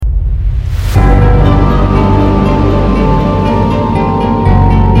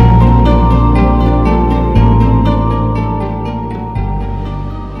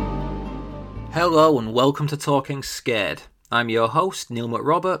Hello and welcome to Talking Scared. I'm your host, Neil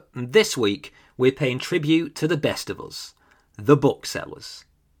McRobert, and this week we're paying tribute to the best of us, the booksellers.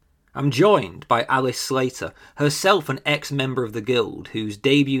 I'm joined by Alice Slater, herself an ex-member of the Guild, whose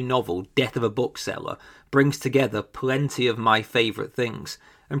debut novel, Death of a Bookseller, brings together plenty of my favourite things,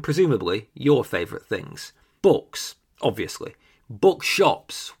 and presumably your favourite things. Books, obviously.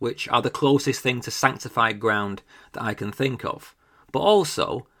 Bookshops, which are the closest thing to sanctified ground that I can think of. But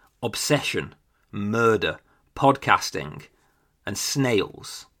also obsession, murder, podcasting, and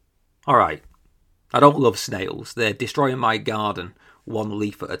snails. Alright, I don't love snails. They're destroying my garden one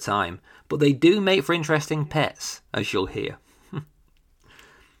leaf at a time, but they do make for interesting pets, as you'll hear.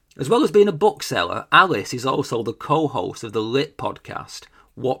 As well as being a bookseller, Alice is also the co-host of the lit podcast,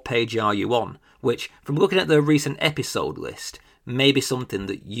 What Page Are You On?, which, from looking at the recent episode list, may be something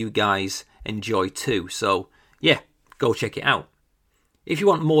that you guys enjoy too, so yeah, go check it out. If you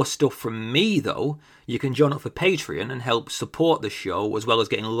want more stuff from me though, you can join up for Patreon and help support the show, as well as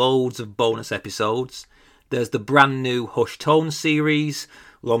getting loads of bonus episodes. There's the brand new Hush Tone series,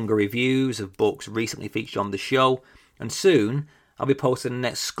 longer reviews of books recently featured on the show, and soon I'll be posting an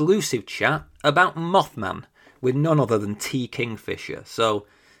exclusive chat about Mothman with none other than T. Kingfisher, so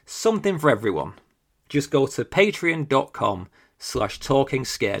something for everyone. Just go to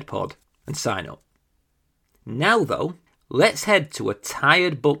patreon.com/talkingscaredpod and sign up. Now though, let's head to a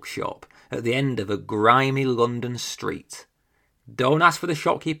tired bookshop at the end of a grimy London street. Don't ask for the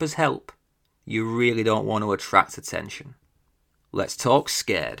shopkeeper's help. You really don't want to attract attention. Let's talk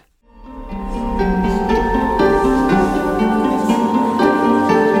scared.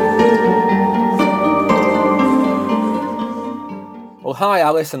 Well, hi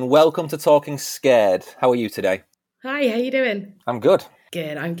Alice, and welcome to Talking Scared. How are you today? Hi, how you doing? I'm good.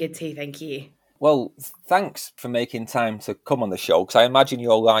 Good, I'm good too, thank you. Well, thanks for making time to come on the show, because I imagine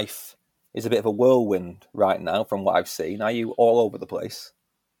your life is a bit of a whirlwind right now from what I've seen. Are you all over the place?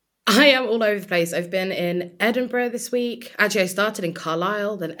 I am all over the place. I've been in Edinburgh this week. Actually, I started in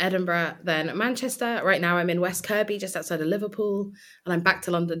Carlisle, then Edinburgh, then Manchester. Right now I'm in West Kirby, just outside of Liverpool, and I'm back to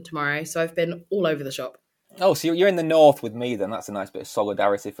London tomorrow. So I've been all over the shop. Oh, so you're in the north with me then. That's a nice bit of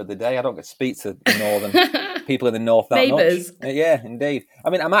solidarity for the day. I don't get to speak to the northern people in the north that Neighbours. much. Yeah, indeed. I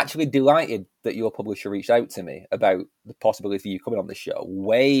mean, I'm actually delighted that your publisher reached out to me about the possibility of you coming on the show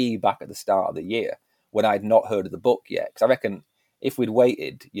way back at the start of the year when I'd not heard of the book yet. Because I reckon if we'd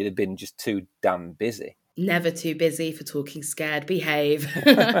waited, you'd have been just too damn busy. Never too busy for Talking Scared. Behave.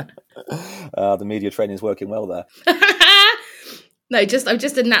 The media training is working well there. No, I'm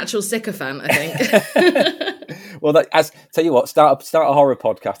just a natural sycophant, I think. Well, tell you what, start a horror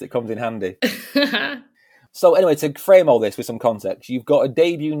podcast. It comes in handy. So anyway, to frame all this with some context, you've got a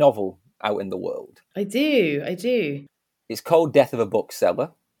debut novel out in the world. I do. It's called Death of a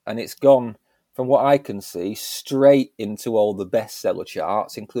Bookseller, and it's gone, from what I can see, straight into all the bestseller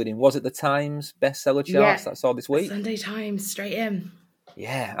charts, including, was it the Times bestseller charts that I saw this week? Sunday Times, straight in.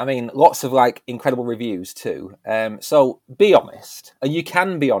 Yeah, I mean, lots of incredible reviews too. So be honest, and you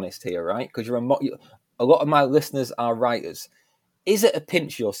can be honest here, right? Because a lot of my listeners are writers. Is it a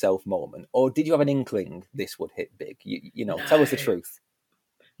pinch yourself moment, or did you have an inkling this would hit big? No. Tell us the truth.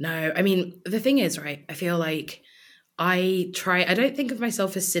 No, I mean, the thing is, right, I feel like I don't think of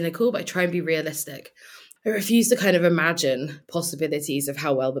myself as cynical, but I try and be realistic. I refuse to kind of imagine possibilities of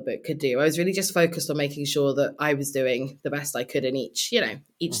how well the book could do. I was really just focused on making sure that I was doing the best I could in each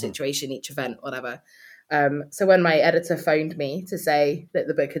situation, each event, whatever. So when my editor phoned me to say that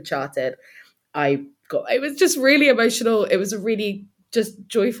the book had charted, it was just really emotional. It was a really just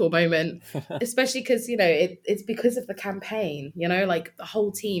joyful moment, especially because, it's because of the campaign, the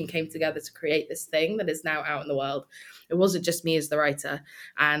whole team came together to create this thing that is now out in the world. It wasn't just me as the writer.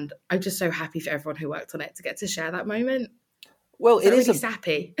 And I'm just so happy for everyone who worked on it to get to share that moment. Well, it is really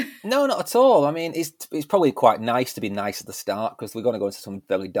sappy. No, not at all. I mean, it's probably quite nice to be nice at the start because we're going to go into some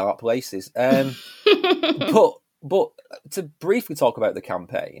very dark places. But to briefly talk about the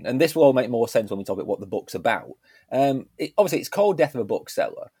campaign, and this will all make more sense when we talk about what the book's about. Obviously, it's called Death of a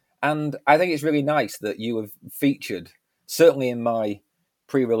Bookseller, and I think it's really nice that you have featured, certainly in my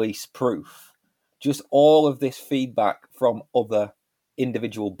pre-release proof, just all of this feedback from other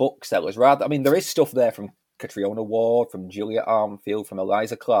individual booksellers. There is stuff there from Catriona Ward, from Julia Armfield, from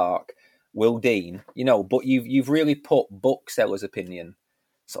Eliza Clark, Will Dean, but you've really put booksellers' opinion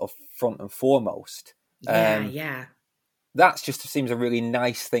sort of front and foremost. Yeah. That just seems a really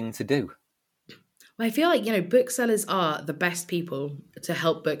nice thing to do. Well, I feel like, booksellers are the best people to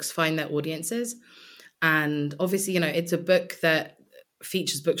help books find their audiences. And obviously, it's a book that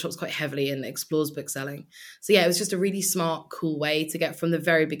features bookshops quite heavily and explores bookselling. So yeah, it was just a really smart, cool way to get from the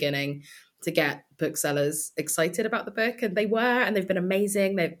very beginning to get booksellers excited about the book, and they were, and they've been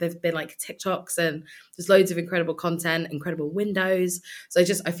amazing. They've been like TikToks, and there's loads of incredible content, incredible windows. So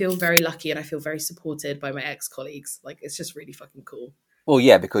I feel very lucky, and I feel very supported by my ex-colleagues. Like, it's just really fucking cool. Well,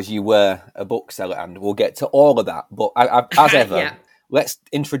 yeah, because you were a bookseller, and we'll get to all of that. But as ever, Yeah. Let's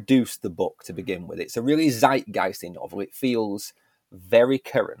introduce the book to begin with. It's a really zeitgeisty novel. It feels very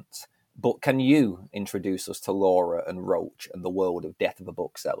current. But can you introduce us to Laura and Roach and the world of Death of a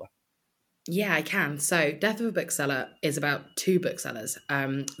Bookseller? Yeah, I can. So Death of a Bookseller is about two booksellers,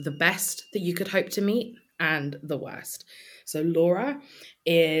 the best that you could hope to meet and the worst. So Laura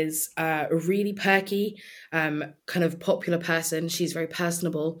is a really perky, kind of popular person. She's very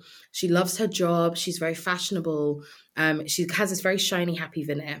personable. She loves her job. She's very fashionable. She has this very shiny, happy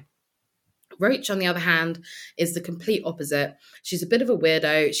veneer. Roach, on the other hand, is the complete opposite. She's a bit of a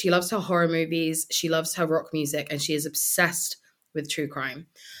weirdo. She loves her horror movies. She loves her rock music, and she is obsessed with true crime.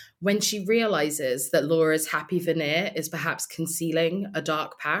 When she realizes that Laura's happy veneer is perhaps concealing a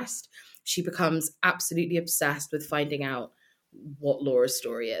dark past, she becomes absolutely obsessed with finding out what Laura's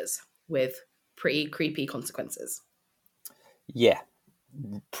story is, with pretty creepy consequences. Yeah,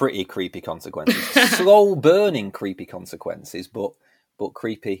 pretty creepy consequences. Slow burning creepy consequences, but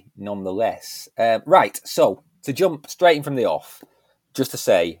creepy nonetheless. Right, so to jump straight in from the off, just to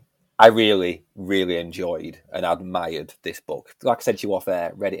say, I really, really enjoyed and admired this book. Like I said to you off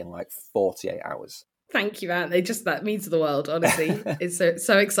air, read it in like 48 hours. Thank you, Anne. That means the world, honestly. It's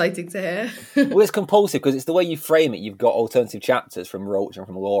so exciting to hear. Well, it's compulsive because it's the way you frame it. You've got alternative chapters from Roach and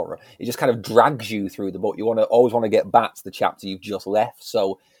from Laura. It just kind of drags you through the book. You always want to get back to the chapter you've just left.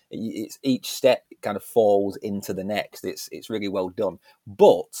 So it's each step kind of falls into the next. It's really well done.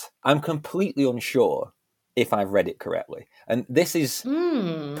 But I'm completely unsure if I've read it correctly. And this is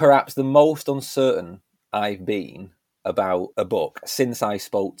perhaps the most uncertain I've been about a book since I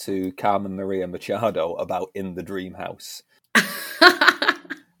spoke to Carmen Maria Machado about In the Dream House,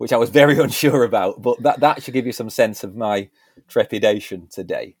 which I was very unsure about, but that should give you some sense of my trepidation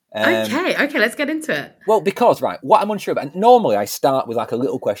today. Okay, let's get into it. Well, because, right, what I'm unsure about, and normally I start with like a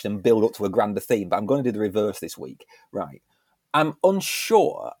little question and build up to a grander theme, but I'm going to do the reverse this week. Right. I'm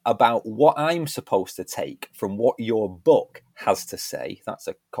unsure about what I'm supposed to take from what your book has to say. That's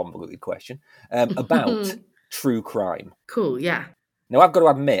a convoluted question. About true crime. Cool, yeah. Now, I've got to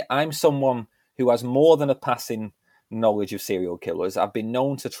admit, I'm someone who has more than a passing knowledge of serial killers. I've been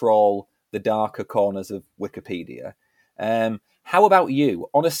known to trawl the darker corners of Wikipedia. How about you?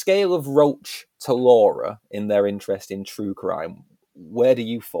 On a scale of Roach to Laura in their interest in true crime, where do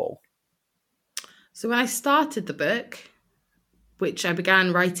you fall? So when I started the book, which I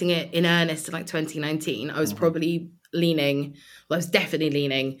began writing it in earnest in like 2019, I was definitely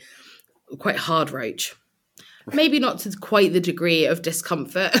leaning quite hard Roach. Maybe not to quite the degree of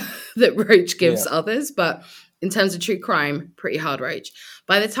discomfort that Roach gives others, but in terms of true crime, pretty hard Roach.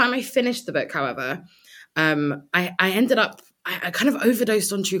 By the time I finished the book, however, I ended up, I kind of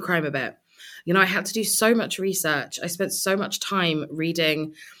overdosed on true crime a bit. You know, I had to do so much research. I spent so much time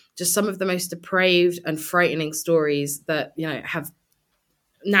reading just some of the most depraved and frightening stories that, you know, have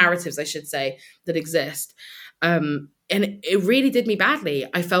narratives, I should say, that exist. And it really did me badly.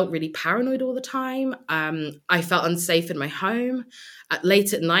 I felt really paranoid all the time. I felt unsafe in my home.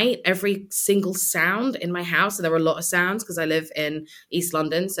 Late at night, every single sound in my house, and there were a lot of sounds because I live in East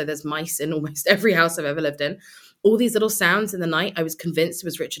London, so there's mice in almost every house I've ever lived in. All these little sounds in the night, I was convinced it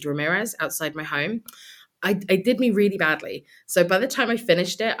was Richard Ramirez outside my home. It did me really badly. So by the time I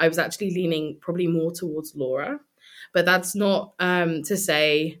finished it, I was actually leaning probably more towards Laura. But that's not to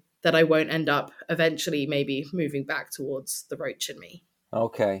say that I won't end up eventually maybe moving back towards the Roach in me.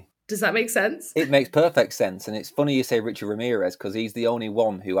 Okay. Does that make sense? It makes perfect sense. And it's funny you say Richard Ramirez because he's the only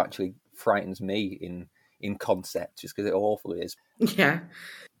one who actually frightens me in concept, just because it awful is. Yeah.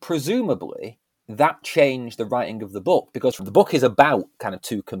 Presumably, that changed the writing of the book because the book is about kind of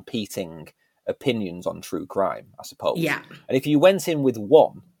two competing opinions on true crime, I suppose. Yeah. And if you went in with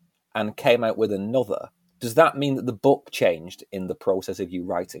one and came out with another, does that mean that the book changed in the process of you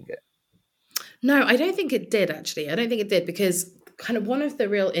writing it? No, I don't think it did, actually. I don't think it did because kind of one of the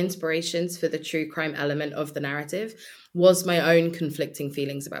real inspirations for the true crime element of the narrative was my own conflicting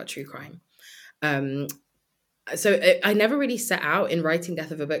feelings about true crime. So I never really set out in writing Death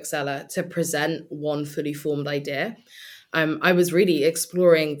of a Bookseller to present one fully formed idea. I was really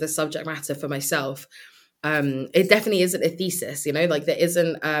exploring the subject matter for myself. It definitely isn't a thesis, you know, like there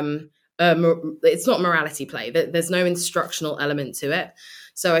isn't... it's not morality play. There's no instructional element to it.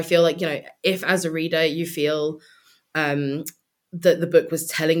 So I feel like, you know, if as a reader you feel that the book was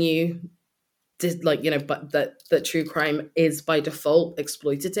telling you but that true crime is by default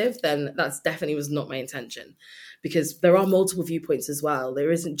exploitative, then that's definitely was not my intention, because there are multiple viewpoints as well.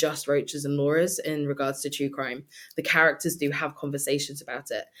 There isn't just Roaches and Laura's in regards to true crime. The characters do have conversations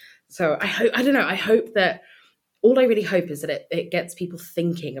about it. So I hope that, all I really hope is that it gets people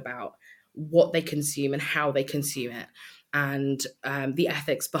thinking about what they consume and how they consume it, and the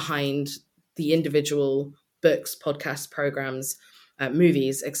ethics behind the individual books, podcasts, programs,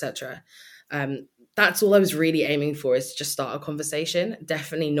 movies, etc. That's all I was really aiming for, is to just start a conversation,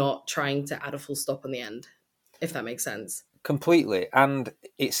 definitely not trying to add a full stop on the end, if that makes sense. Completely. And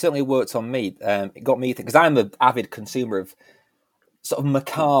it certainly worked on me. It got me thinking, because I'm an avid consumer of sort of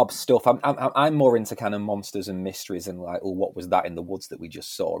macabre stuff. I'm more into kind of monsters and mysteries and like, oh, what was that in the woods that we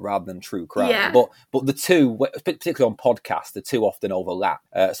just saw, rather than true crime. Yeah. But the two, particularly on podcasts, the two often overlap.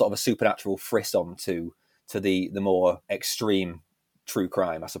 Sort of a supernatural frisson to the more extreme true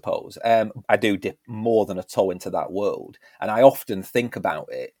crime, I suppose. I do dip more than a toe into that world, and I often think about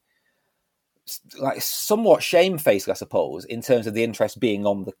it like somewhat shamefaced, I suppose, in terms of the interest being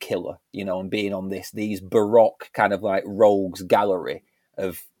on the killer, and being on these baroque kind of like rogues gallery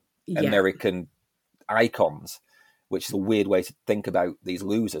of American icons, which is a weird way to think about these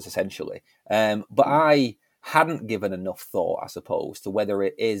losers, essentially. But I hadn't given enough thought, I suppose, to whether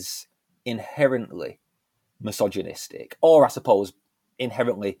it is inherently misogynistic or, I suppose,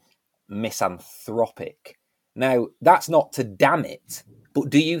 inherently misanthropic. Now, that's not to damn it, but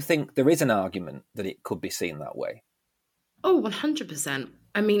do you think there is an argument that it could be seen that way? Oh, 100%.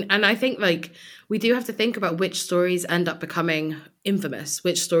 I mean, and I think like we do have to think about which stories end up becoming infamous,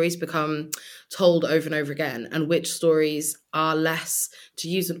 which stories become told over and over again, and which stories are less, to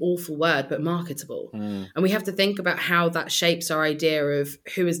use an awful word, but marketable. And we have to think about how that shapes our idea of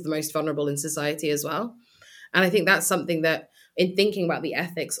who is the most vulnerable in society as well. And I think that's something that, in thinking about the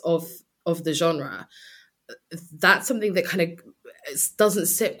ethics of the genre, that's something that kind of doesn't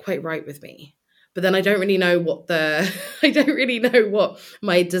sit quite right with me. But then I don't really know what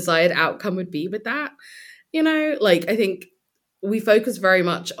my desired outcome would be with that. Like, I think we focus very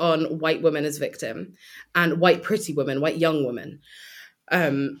much on white women as victim and white pretty women, white young women.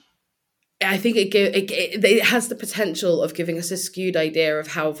 I think it has the potential of giving us a skewed idea of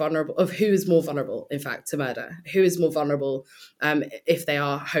how vulnerable, of who is more vulnerable, in fact, to murder, who is more vulnerable if they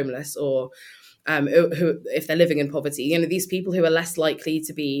are homeless, or who, if they're living in poverty. These people who are less likely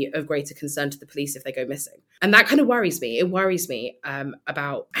to be of greater concern to the police if they go missing. And that kind of worries me. It worries me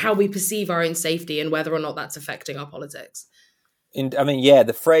about how we perceive our own safety and whether or not that's affecting our politics.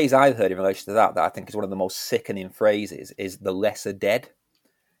 The phrase I've heard in relation to that I think is one of the most sickening phrases is the lesser dead.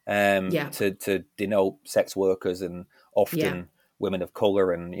 To denote sex workers and often women of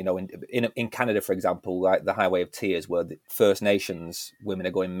colour, and in Canada, for example, like the Highway of Tears, where the First Nations women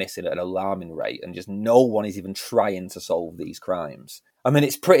are going missing at an alarming rate, and just no one is even trying to solve these crimes. I mean,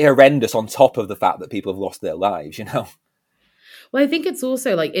 it's pretty horrendous on top of the fact that people have lost their lives, Well, I think it's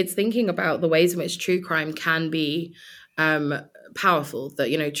also like, it's thinking about the ways in which true crime can be powerful,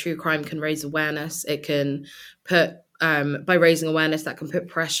 that, true crime can raise awareness. It can put, by raising awareness, that can put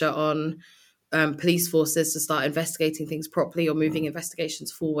pressure on police forces to start investigating things properly or moving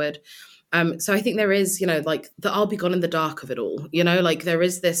investigations forward. So I think there is, like the I'll be gone in the dark of it all, like there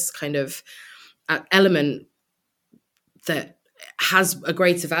is this kind of element that has a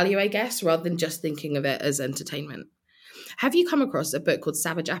greater value, I guess, rather than just thinking of it as entertainment. Have you come across a book called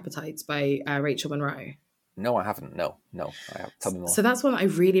Savage Appetites by Rachel Monroe? No, I haven't. No. Tell me more. So that's one I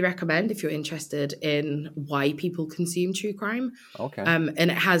really recommend if you're interested in why people consume true crime. Okay. And it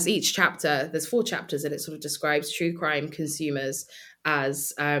has each chapter, there's 4 chapters, and it sort of describes true crime consumers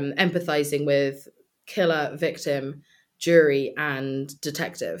as empathizing with killer, victim, jury, and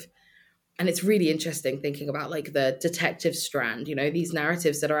detective. And it's really interesting thinking about like the detective strand, these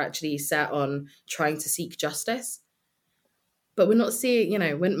narratives that are actually set on trying to seek justice. But we're not seeing,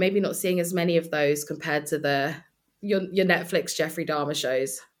 we're maybe not seeing as many of those compared to your Netflix Jeffrey Dahmer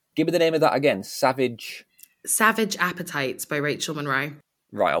shows. Give me the name of that again. Savage Appetites by Rachel Monroe.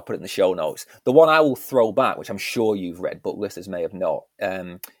 Right, I'll put it in the show notes. The one I will throw back, which I'm sure you've read, but listeners may have not,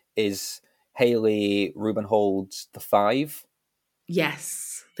 is Haley Rubenhold's The Five.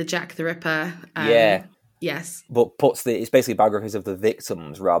 Yes, the Jack the Ripper. Yes. But it's basically biographies of the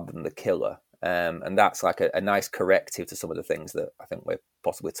victims rather than the killer. And that's like a nice corrective to some of the things that I think we're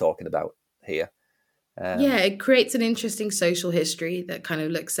possibly talking about here. It creates an interesting social history that kind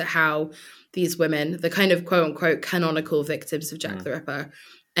of looks at how these women, the kind of quote unquote canonical victims of Jack the Ripper,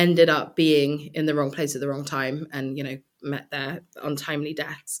 ended up being in the wrong place at the wrong time and, met their untimely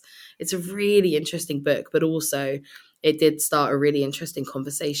deaths. It's a really interesting book, but also it did start a really interesting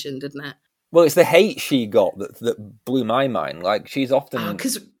conversation, didn't it? Well, it's the hate she got that blew my mind. Like, she's often...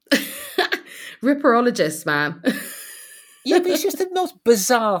 because ripperologists, man. Yeah, but it's just the most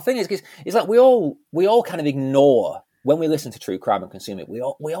bizarre thing. It's like we all kind of ignore, when we listen to true crime and consume it, we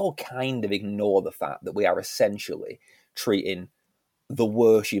all kind of ignore the fact that we are essentially treating the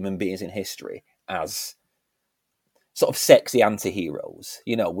worst human beings in history as sort of sexy anti-heroes.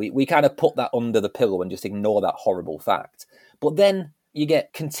 You know, we kind of put that under the pillow and just ignore that horrible fact. But then you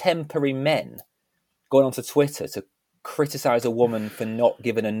get contemporary men going onto Twitter to criticize a woman for not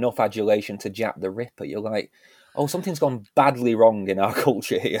giving enough adulation to Jack the Ripper. You're like, oh, something's gone badly wrong in our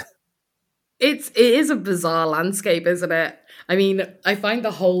culture here. It is a bizarre landscape, isn't it? I mean, I find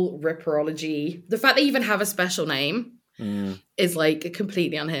the whole ripperology, the fact they even have a special name, is like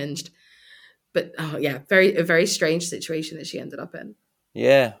completely unhinged. But a very strange situation that she ended up in.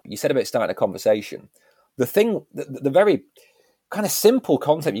 Yeah. You said about starting a conversation. The very kind of simple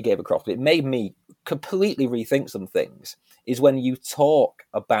concept you gave across, but it made me completely rethink some things, is when you talk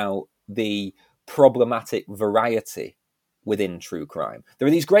about the problematic variety within true crime. There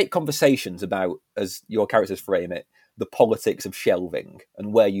are these great conversations about, as your characters frame it, the politics of shelving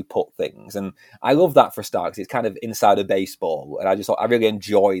and where you put things. And I love that for a start, because it's kind of inside of baseball. And I really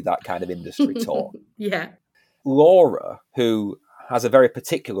enjoy that kind of industry talk. Yeah. Laura, who has a very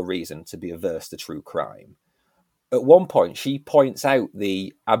particular reason to be averse to true crime, at one point she points out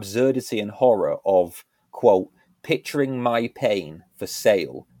the absurdity and horror of, quote, picturing my pain for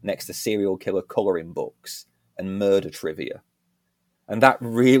sale next to serial killer colouring books and murder trivia. And that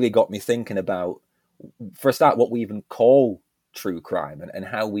really got me thinking about, for a start, what we even call true crime and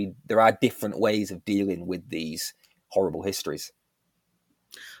how there are different ways of dealing with these horrible histories.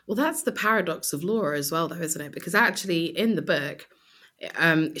 Well, that's the paradox of Laura as well, though, isn't it? Because actually in the book,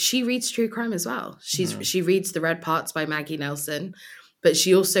 she reads true crime as well. She reads The Red Parts by Maggie Nelson, but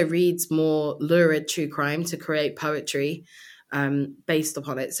she also reads more lurid true crime to create poetry based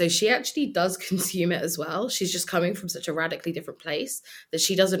upon it. So she actually does consume it as well. She's just coming from such a radically different place that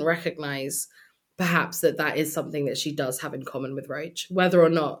she doesn't recognize perhaps that is something that she does have in common with Roach, whether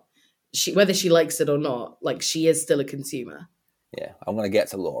she likes it or not. Like, she is still a consumer. Yeah, I'm going to get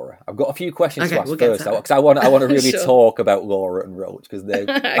to Laura. I've got a few questions to ask we'll first, because I want to really Sure. talk about Laura and Roach, because they're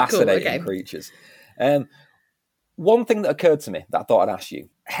fascinating creatures. One thing that occurred to me that I thought I'd ask you: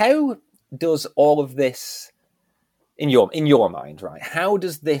 how does all of this, in your mind, right? How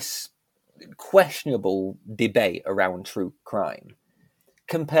does this questionable debate around true crime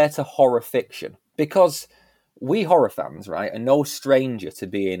compare to horror fiction? Because we horror fans, right, are no stranger to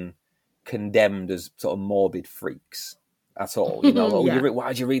being condemned as sort of morbid freaks at all. You know, Yeah.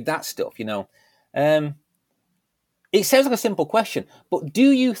 Why'd you read that stuff? You know, it sounds like a simple question, but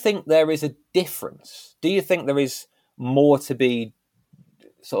do you think there is a difference? Do you think there is more to be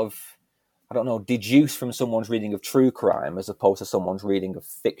sort of, I don't know, deduced from someone's reading of true crime as opposed to someone's reading of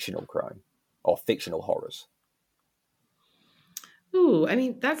fictional crime or fictional horrors? Ooh, I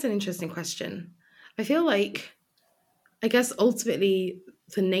mean, that's an interesting question. I feel like, I guess ultimately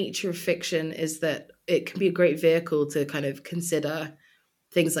the nature of fiction is that it can be a great vehicle to kind of consider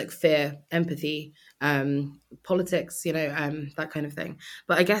things like fear, empathy, politics, that kind of thing.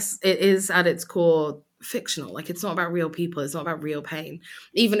 But I guess it is at its core fictional. Like, it's not about real people. It's not about real pain.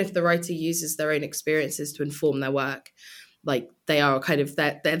 Even if the writer uses their own experiences to inform their work, like, they are kind of,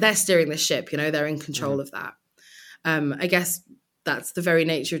 they're steering the ship, they're in control of that. I guess that's the very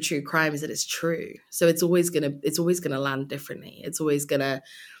nature of true crime, is that it's true. So it's always gonna land differently. It's always gonna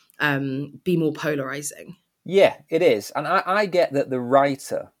be more polarizing. Yeah, it is. And I get that the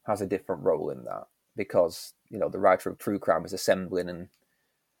writer has a different role in that, because, the writer of true crime is assembling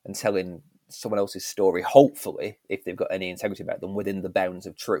and telling someone else's story, hopefully, if they've got any integrity about them, within the bounds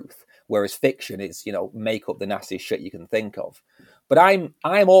of truth. Whereas fiction is, make up the nastiest shit you can think of. But I'm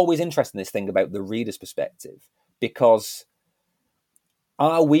always interested in this thing about the reader's perspective, because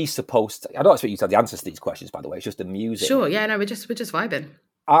are we supposed to... I don't expect you to have the answers to these questions, by the way. It's just amusing. Sure, yeah, no, we're just vibing.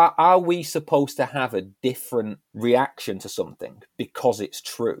 Are we supposed to have a different reaction to something because it's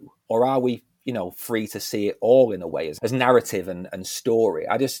true? Or are we, free to see it all in a way as narrative and story?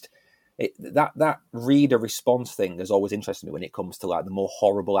 That reader response thing has always interested me when it comes to, like, the more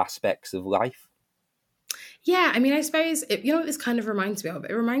horrible aspects of life. Yeah, I mean, I suppose, what this kind of reminds me of?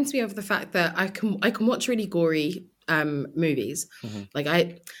 It reminds me of the fact that I can watch really gory movies. Mm-hmm. Like,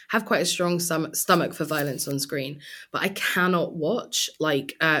 I have quite a strong stomach for violence on screen, but I cannot watch,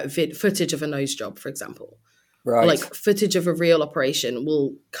 like, footage of a nose job, for example. Right. Or, like, footage of a real operation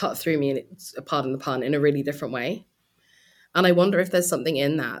will cut through me, pardon the pun, in a really different way. And I wonder if there's something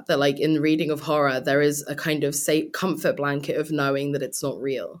in that, like, in reading of horror, there is a kind of safe comfort blanket of knowing that it's not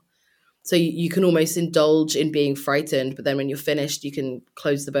real. So you can almost indulge in being frightened, but then when you're finished, you can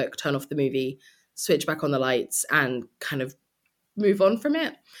close the book, turn off the movie, switch back on the lights, and kind of move on from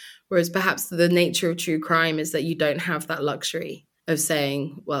it. Whereas perhaps the nature of true crime is that you don't have that luxury of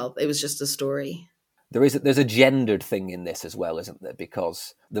saying, well, it was just a story. There's a gendered thing in this as well, isn't there?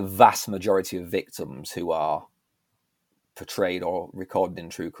 Because the vast majority of victims who are portrayed or recorded in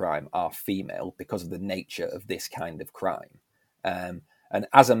true crime are female because of the nature of this kind of crime. And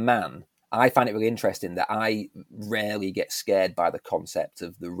as a man, I find it really interesting that I rarely get scared by the concept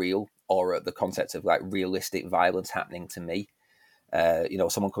of the real or the concept of like realistic violence happening to me.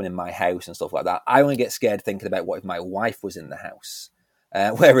 Someone coming in my house and stuff like that. I only get scared thinking about what if my wife was in the house.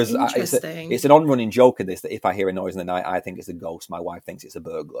 Whereas it's an on-running joke in this that if I hear a noise in the night, I think it's a ghost. My wife thinks it's a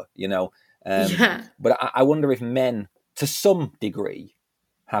burglar, Yeah. But I wonder if men, to some degree,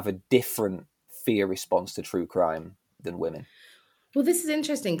 have a different fear response to true crime than women. Well, this is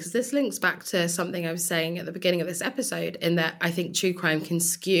interesting because this links back to something I was saying at the beginning of this episode, in that I think true crime can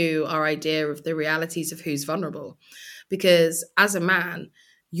skew our idea of the realities of who's vulnerable. Because as a man,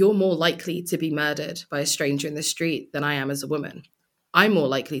 you're more likely to be murdered by a stranger in the street than I am as a woman. I'm more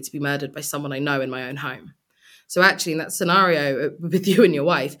likely to be murdered by someone I know in my own home. So actually, in that scenario with you and your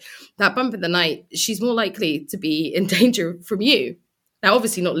wife, that bump in the night, she's more likely to be in danger from you. Now,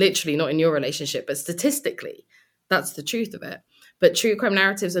 obviously, not literally, not in your relationship, but statistically, that's the truth of it. But true crime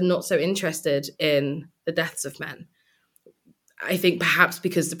narratives are not so interested in the deaths of men. I think perhaps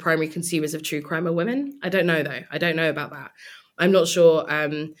because the primary consumers of true crime are women. I don't know, though. I don't know about that. I'm not sure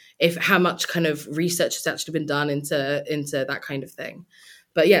if how much kind of research has actually been done into that kind of thing.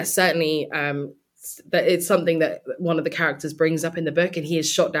 But yes, certainly that it's something that one of the characters brings up in the book, and he is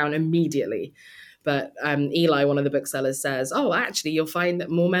shot down immediately. But Eli, one of the booksellers, says, oh, actually, you'll find that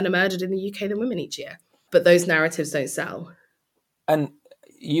more men are murdered in the UK than women each year. But those narratives don't sell. And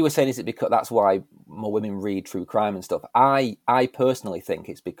you were saying, is it because that's why more women read true crime and stuff? I personally think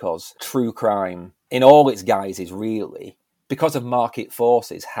it's because true crime, in all its guises, really, because of market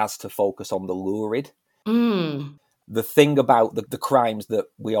forces, has to focus on the lurid. Mm. The thing about the crimes that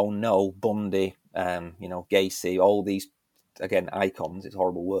we all know, Bundy, Gacy, all these, again, icons, it's a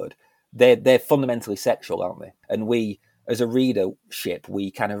horrible word, they're fundamentally sexual, aren't they? And we, as a readership,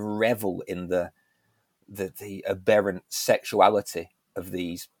 we kind of revel in the aberrant sexuality of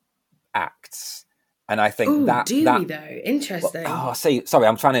these acts. And I think we though? Interesting. Sorry,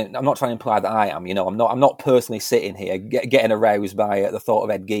 I'm not trying to imply that I am. I'm not personally sitting here getting aroused by the thought of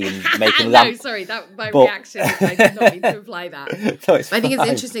Ed Gein making. Reaction. I did not mean to imply that. No, I think it's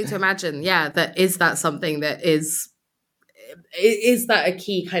interesting to imagine. Yeah, that something that is that a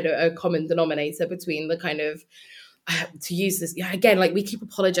key kind of a common denominator between the kind of. To use this again, like we keep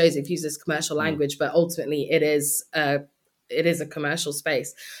apologizing for using this commercial language, but ultimately it is a commercial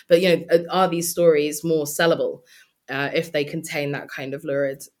space. But are these stories more sellable if they contain that kind of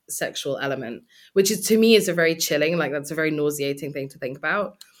lurid sexual element, which is to me is a very chilling, like that's a very nauseating thing to think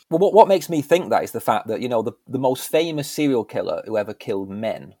about. Well, what makes me think that is the fact that the most famous serial killer who ever killed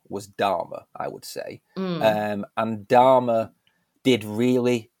men was Dahmer, I would say, and Dahmer did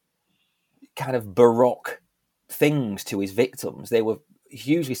really kind of baroque things to his victims. They were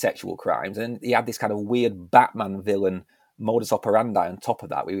hugely sexual crimes, and he had this kind of weird Batman villain modus operandi on top of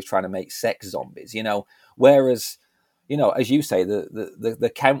that, where he was trying to make sex zombies, whereas as you say,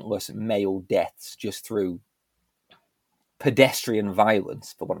 the countless male deaths just through pedestrian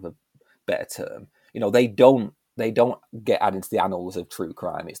violence, for want of a better term, they don't get added to the annals of true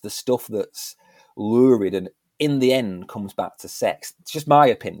crime. It's the stuff that's lurid and in the end comes back to sex. It's just my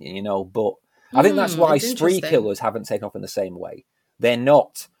opinion, but I think that's why spree killers haven't taken off in the same way. They're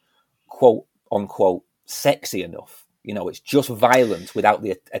not, quote unquote, sexy enough. It's just violence without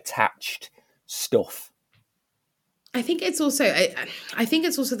the attached stuff. I think it's also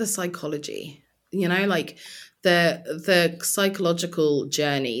the psychology, like the psychological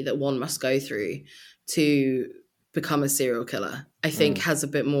journey that one must go through to become a serial killer, I think has a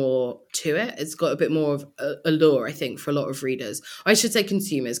bit more to it. It's got a bit more of a lure, I think, for a lot of readers. I should say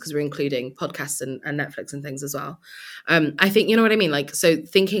consumers, because we're including podcasts and Netflix and things as well. I think, you know what I mean? Like, so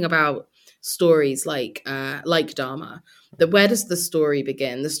thinking about stories like Dahmer, that where does the story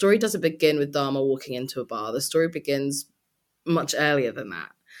begin? The story doesn't begin with Dahmer walking into a bar. The story begins much earlier than that.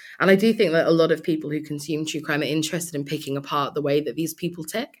 And I do think that a lot of people who consume true crime are interested in picking apart the way that these people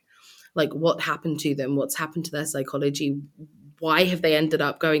tick. Like what happened to them, what's happened to their psychology, why have they ended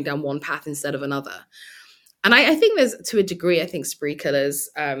up going down one path instead of another? And I think there's, to a degree, I think spree killers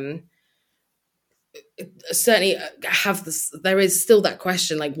certainly have this, there is still that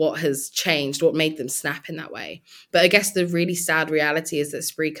question, like what has changed, what made them snap in that way. But I guess the really sad reality is that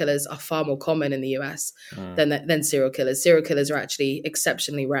spree killers are far more common in the US than serial killers. Serial killers are actually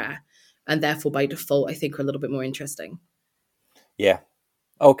exceptionally rare, and therefore by default I think are a little bit more interesting. Yeah.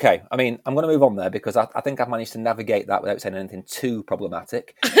 Okay. I mean, I'm going to move on there because I think I've managed to navigate that without saying anything too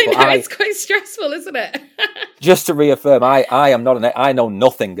problematic. I know, it's quite stressful, isn't it? Just to reaffirm, I am not I know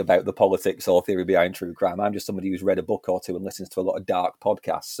nothing about the politics or theory behind true crime. I'm just somebody who's read a book or two and listens to a lot of dark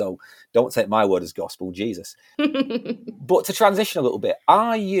podcasts. So don't take my word as gospel, Jesus. But to transition a little bit,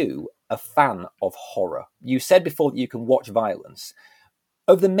 are you a fan of horror? You said before that you can watch violence.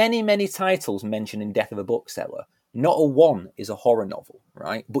 Of the many, many titles mentioned in Death of a Bookseller, not a one is a horror novel,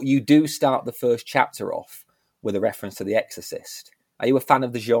 right? But you do start the first chapter off with a reference to The Exorcist. Are you a fan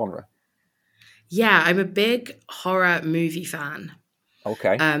of the genre? Yeah, I'm a big horror movie fan.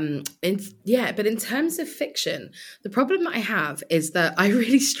 Okay. But in terms of fiction, the problem that I have is that I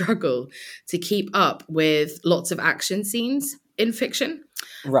really struggle to keep up with lots of action scenes in fiction.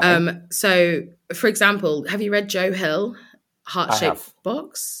 Right. So, for example, have you read Joe Hill, Heart-Shaped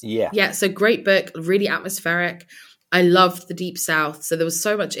Box? Yeah. Yeah, so great book, really atmospheric. I loved the Deep South, so there was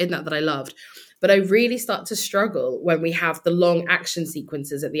so much in that I loved. But I really start to struggle when we have the long action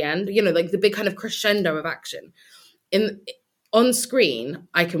sequences at the end, you know, like the big kind of crescendo of action. On screen,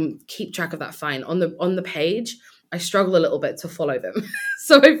 I can keep track of that fine. On the page, I struggle a little bit to follow them.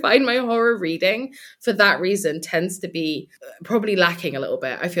 So I find my horror reading, for that reason, tends to be probably lacking a little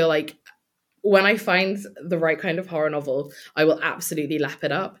bit. I feel like when I find the right kind of horror novel, I will absolutely lap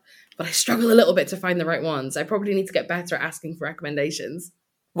it up. But I struggle a little bit to find the right ones. I probably need to get better at asking for recommendations.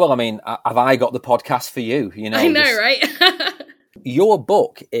 Well, I mean, have I got the podcast for you? You know, I know, right? Your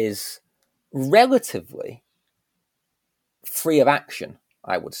book is relatively free of action,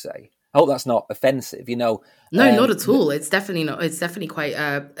 I would say. I hope that's not offensive, you know. No, not at all. It's definitely not. It's definitely quite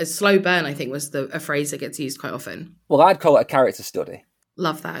a slow burn, I think, was a phrase that gets used quite often. Well, I'd call it a character study.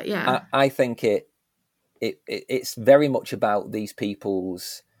 Love that, yeah. I think it's very much about these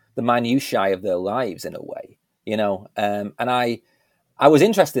people's, the minutiae of their lives in a way, you know. And I was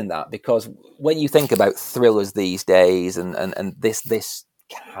interested in that because when you think about thrillers these days and this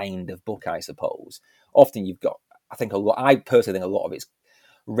kind of book, I suppose, often you've got, I personally think a lot of it's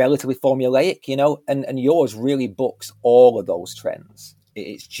relatively formulaic, you know, and yours really books all of those trends.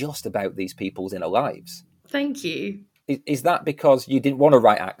 It's just about these people's inner lives. Thank you. Is that because you didn't want to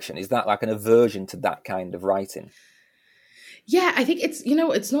write action? Is that like an aversion to that kind of writing? Yeah, I think it's, you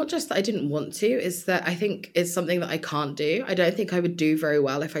know, it's not just that I didn't want to, it's that I think it's something that I can't do. I don't think I would do very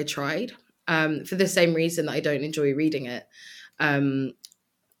well if I tried, for the same reason that I don't enjoy reading it.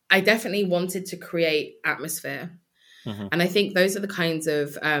 I definitely wanted to create atmosphere. Mm-hmm. And I think those are the kinds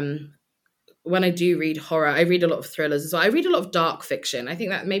of, when I do read horror, I read a lot of thrillers as well. I read a lot of dark fiction. I think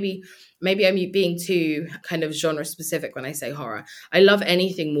that maybe I'm being too kind of genre specific when I say horror. I love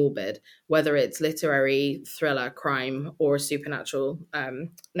anything morbid, whether it's literary, thriller, crime, or supernatural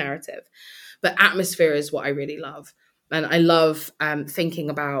narrative. But atmosphere is what I really love. And I love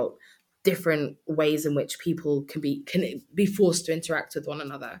thinking about different ways in which people can be forced to interact with one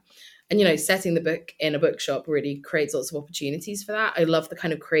another. And, you know, setting the book in a bookshop really creates lots of opportunities for that. I love the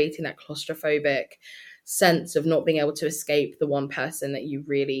kind of creating that claustrophobic sense of not being able to escape the one person that you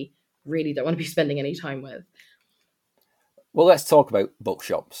really, really don't want to be spending any time with. Well, let's talk about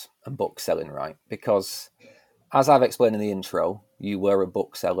bookshops and book selling, right? Because as I've explained in the intro, you were a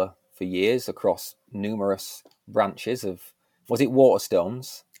bookseller for years across numerous branches of, was it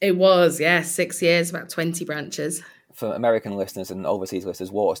Waterstones? It was, yeah, 6 years, about 20 branches. For American listeners and overseas listeners,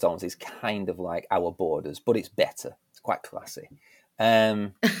 Waterstones is kind of like our Borders, but it's better. It's quite classy.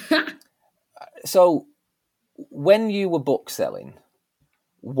 So when you were book selling,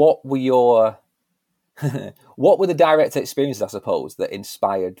 what were the direct experiences, I suppose, that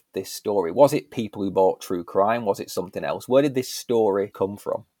inspired this story? Was it people who bought true crime? Was it something else? Where did this story come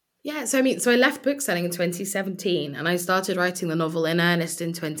from? Yeah, so I left bookselling in 2017 and I started writing the novel in earnest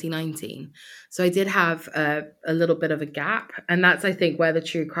in 2019. So I did have a little bit of a gap, and that's, I think, where the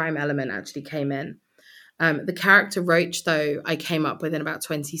true crime element actually came in. The character Roach, though, I came up with in about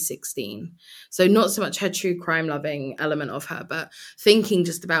 2016. So not so much her true crime loving element of her, but thinking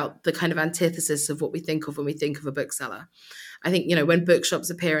just about the kind of antithesis of what we think of when we think of a bookseller. I think, you know, when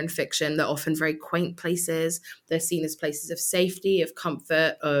bookshops appear in fiction, they're often very quaint places. They're seen as places of safety, of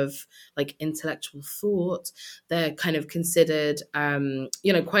comfort, of like intellectual thought. They're kind of considered,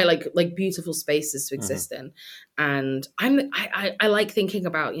 you know, quite like beautiful spaces to exist in. And I like thinking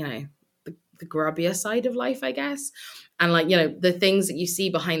about, you know, the grubbier side of life, I guess. And like, you know, the things that you see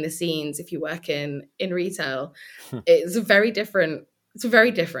behind the scenes if you work in retail, it's very different. It's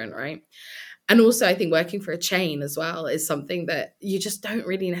very different, right? And also, I think working for a chain as well is something that you just don't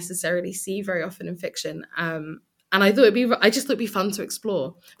really necessarily see very often in fiction. And I just thought it'd be fun to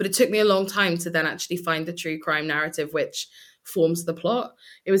explore. But it took me a long time to then actually find the true crime narrative, which forms the plot.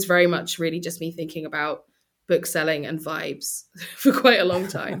 It was very much really just me thinking about book selling and vibes for quite a long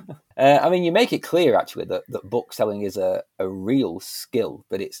time. I mean, you make it clear actually that book selling is a real skill,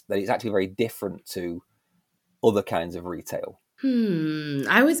 that it's actually very different to other kinds of retail.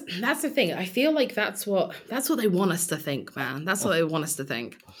 That's the thing. I feel like that's what they want us to think, man. That's what they want us to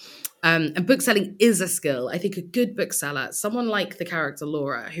think. And book selling is a skill. I think a good bookseller, someone like the character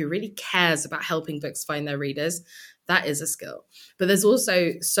Laura, who really cares about helping books find their readers, that is a skill. But there's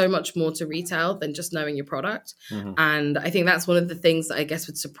also so much more to retail than just knowing your product. Mm-hmm. And I think that's one of the things that I guess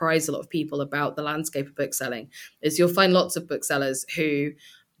would surprise a lot of people about the landscape of book selling, is you'll find lots of booksellers who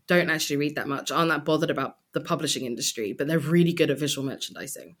don't actually read that much, aren't that bothered about the publishing industry, but they're really good at visual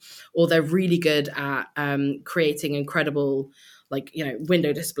merchandising, or they're really good at creating incredible, like, you know,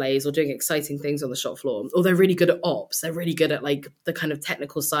 window displays or doing exciting things on the shop floor, or they're really good at ops. They're really good at like the kind of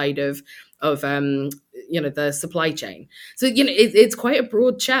technical side of you know, the supply chain. So, you know, it's quite a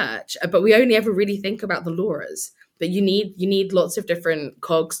broad church, but we only ever really think about the Lauras. But you need lots of different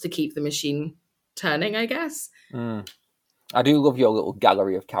cogs to keep the machine turning, I guess. I do love your little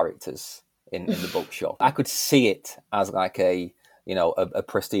gallery of characters in the bookshop. I could see it as like a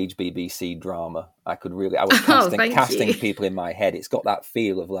prestige BBC drama. I was casting people in my head. It's got that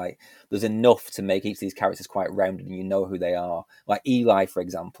feel of like there's enough to make each of these characters quite rounded and you know who they are. Like Eli, for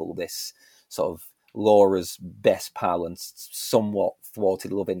example, this sort of Laura's best pal and somewhat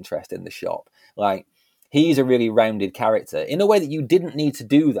thwarted love interest in the shop. Like, he's a really rounded character in a way that you didn't need to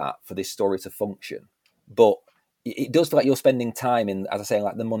do that for this story to function. But it does feel like you're spending time in, as I say,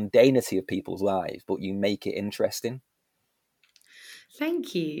 like the mundanity of people's lives, but you make it interesting.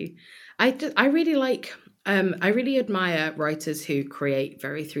 Thank you. I really like, I really admire writers who create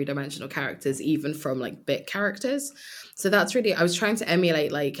very three-dimensional characters, even from like bit characters. So that's really, I was trying to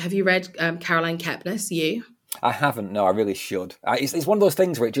emulate, like, have you read Caroline Kepnes, You? I haven't, no, I really should. It's one of those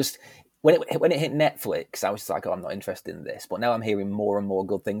things where it just, when it hit Netflix, I was just like, oh, I'm not interested in this. But now I'm hearing more and more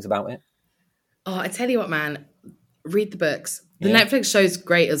good things about it. Oh, I tell you what, man, read the books. The Netflix show's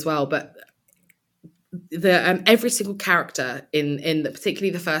great as well, but the every single character in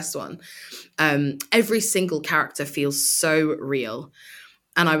particularly the first one, every single character feels so real.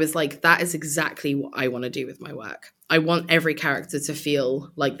 And I was like, that is exactly what I want to do with my work. I want every character to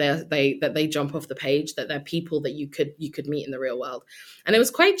feel like they jump off the page, that they're people that you could meet in the real world. And it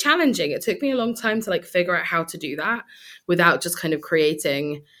was quite challenging. It took me a long time to like figure out how to do that without just kind of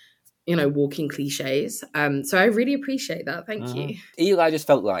creating, you know, walking cliches. So I really appreciate that. Thank you. Eli just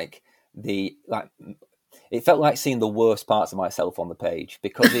felt like it felt like seeing the worst parts of myself on the page,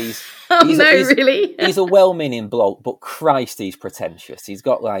 because he's a well-meaning bloke, but Christ, he's pretentious. He's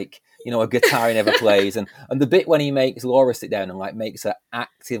got like, you know, a guitar he never plays, and the bit when he makes Laura sit down and like makes her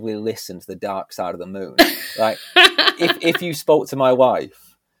actively listen to The Dark Side of the Moon. Like, if you spoke to my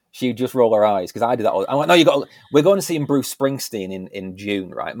wife, she'd just roll her eyes, because I do that all. I'm like, no, we're going to see Bruce Springsteen in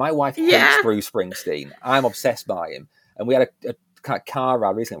June, right? My wife hates Bruce Springsteen. I'm obsessed by him, and we had a car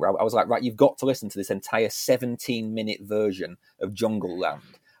ride recently where I was like, right, you've got to listen to this entire 17-minute version of Jungle Land.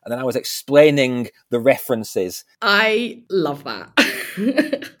 And then I was explaining the references. I love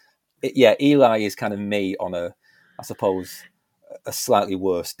that. Eli is kind of me on a slightly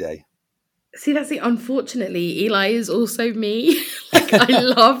worse day. See, that's it. Unfortunately, Eli is also me. Like, I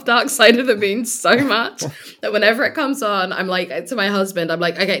love Dark Side of the Moon so much that whenever it comes on, I'm like, to my husband, I'm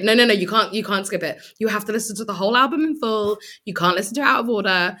like, okay, no, you can't skip it. You have to listen to the whole album in full. You can't listen to it out of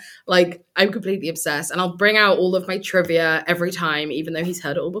order. Like, I'm completely obsessed. And I'll bring out all of my trivia every time, even though he's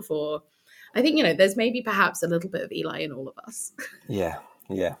heard it all before. I think, you know, there's maybe perhaps a little bit of Eli in all of us. Yeah.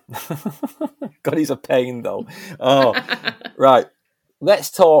 God, he's a pain, though. Oh, right.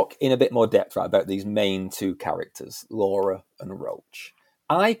 Let's talk in a bit more depth, right, about these main two characters, Laura and Roach.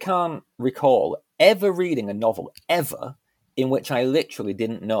 I can't recall ever reading a novel ever in which I literally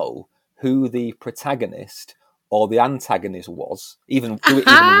didn't know who the protagonist or the antagonist was, even who it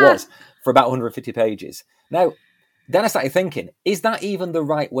even was, for about 150 pages. Now, then I started thinking, is that even the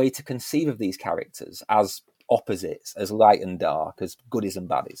right way to conceive of these characters as opposites, as light and dark, as goodies and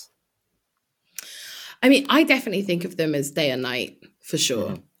baddies? I mean, I definitely think of them as day and night, for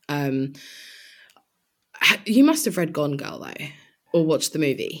sure. Mm-hmm. You must have read Gone Girl, though, or watched the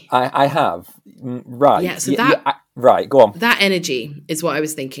movie. I have, right. Yeah, so Right, go on. That energy is what I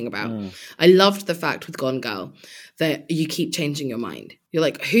was thinking about. I loved the fact with Gone Girl that you keep changing your mind. You're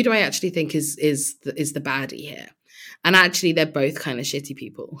like, who do I actually think is the baddie here? And actually, they're both kind of shitty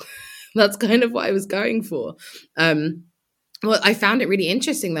people. That's kind of what I was going for. Well, I found it really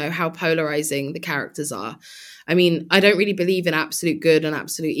interesting, though, how polarizing the characters are. I mean, I don't really believe in absolute good and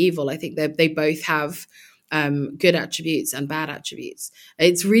absolute evil. I think they both have good attributes and bad attributes.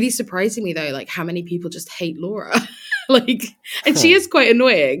 It's really surprising me, though, like how many people just hate Laura. Like, and she is quite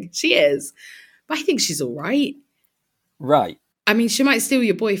annoying. She is. But I think she's all right. Right. I mean, she might steal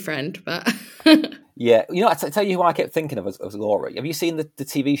your boyfriend, but... Yeah. You know, I tell you who I kept thinking of as Laura. Have you seen the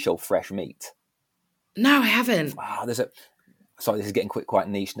TV show Fresh Meat? No, I haven't. Wow, sorry, this is getting quite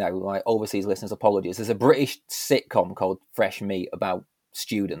niche now. Like overseas listeners, apologies. There's a British sitcom called Fresh Meat about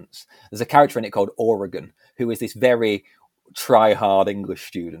students. There's a character in it called Oregon, who is this very try-hard English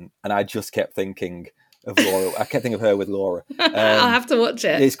student, and I just kept thinking of Laura. I kept thinking of her with Laura. I'll have to watch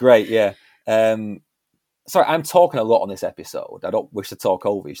it. It's great, yeah. Sorry, I'm talking a lot on this episode. I don't wish to talk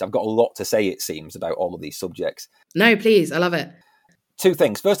over you. I've got a lot to say, it seems, about all of these subjects. No, please. I love it. Two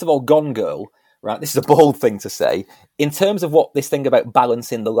things. First of all, Gone Girl. Right, this is a bold thing to say. In terms of what this thing about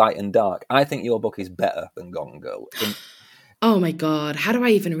balancing the light and dark, I think your book is better than Gone Girl. Oh my God, how do I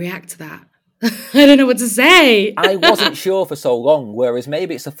even react to that? I don't know what to say. I wasn't sure for so long, whereas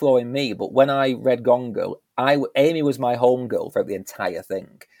maybe it's a flaw in me, but when I read Gone Girl, Amy was my homegirl throughout the entire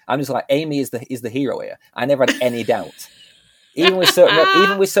thing. I'm just like, Amy is the hero here. I never had any doubt. Even with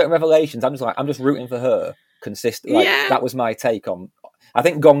certain revelations, I'm just rooting for her consistently. Like, yeah. That was my take on. I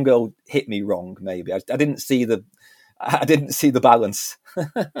think Gone Girl hit me wrong. Maybe I didn't see the balance.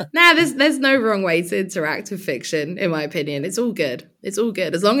 Nah, there's no wrong way to interact with fiction, in my opinion. It's all good. It's all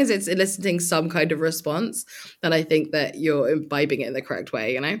good as long as it's eliciting some kind of response. Then I think that you're imbibing it in the correct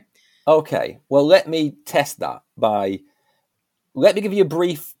way. You know. Okay. Well, let me test that let me give you a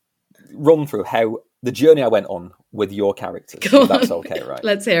brief run through how the journey I went on with your characters. If that's okay, right?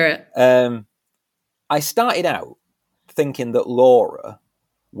 Let's hear it. I started out thinking that Laura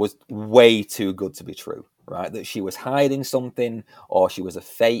was way too good to be true, right? That she was hiding something, or she was a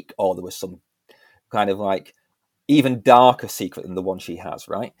fake, or there was some kind of like even darker secret than the one she has,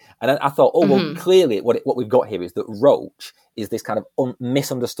 right? And I thought, well, clearly what we've got here is that Roach is this kind of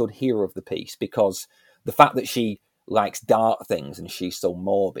misunderstood hero of the piece, because the fact that she likes dark things and she's so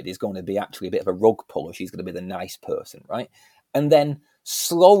morbid is going to be actually a bit of a rug puller. She's going to be the nice person, right? And then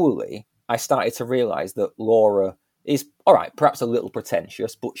slowly I started to realise that Laura is, all right, perhaps a little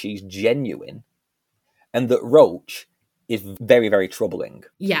pretentious, but she's genuine. And that Roach is very, very troubling.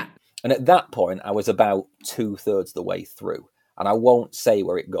 Yeah. And at that point, I was about 2/3 the way through. And I won't say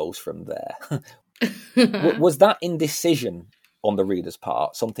where it goes from there. Was that indecision on the reader's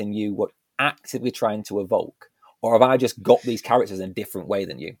part something you were actively trying to evoke? Or have I just got these characters in a different way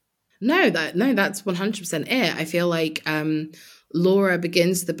than you? No, that's 100% it. I feel like Laura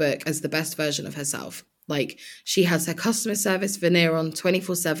begins the book as the best version of herself. Like, she has her customer service veneer on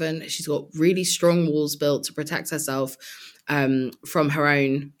 24/7. She's got really strong walls built to protect herself from her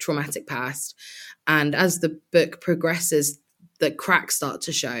own traumatic past. And as the book progresses, the cracks start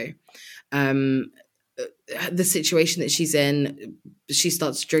to show. The situation that she's in, she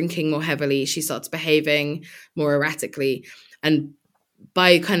starts drinking more heavily. She starts behaving more erratically. And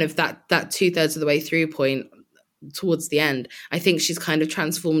by kind of that 2/3 of the way through point, towards the end, I think she's kind of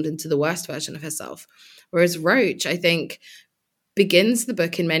transformed into the worst version of herself. Whereas Roach, I think, begins the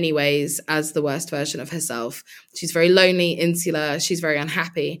book in many ways as the worst version of herself. She's very lonely, insular. She's very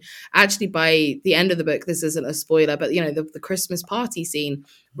unhappy. Actually, by the end of the book, this isn't a spoiler, but you know, the Christmas party scene,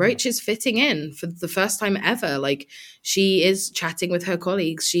 Roach is fitting in for the first time ever. Like, she is chatting with her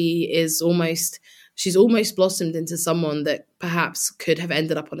colleagues. She's almost blossomed into someone that perhaps could have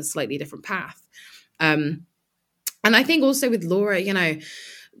ended up on a slightly different path. And I think also with Laura, you know,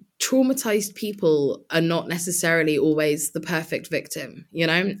 traumatized people are not necessarily always the perfect victim, you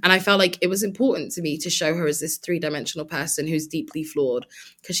know? And I felt like it was important to me to show her as this 3-dimensional person who's deeply flawed,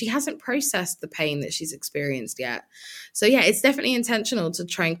 because she hasn't processed the pain that she's experienced yet. So yeah, it's definitely intentional to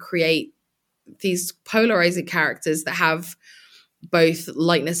try and create these polarizing characters that have both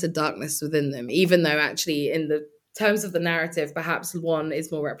lightness and darkness within them, even though actually in the terms of the narrative, perhaps one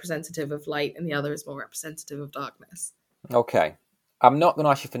is more representative of light and the other is more representative of darkness. Okay. I'm not going to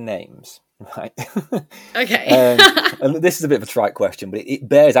ask you for names, right? Okay. And this is a bit of a trite question, but it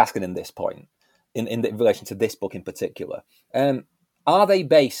bears asking in this point, in relation to this book in particular. Are they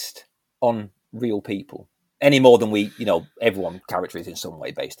based on real people? Any more than everyone character is in some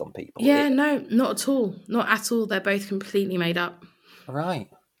way based on people? Yeah, no, not at all. Not at all. They're both completely made up. Right.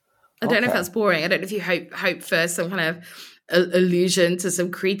 I don't know if that's boring. I don't know if you hope for some kind of allusion to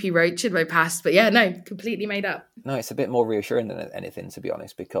some creepy roach in my past, but yeah, no, completely made up. No, it's a bit more reassuring than anything, to be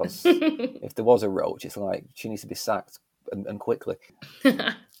honest, because if there was a roach, it's like she needs to be sacked and quickly.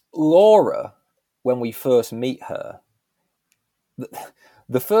 Laura, when we first meet her,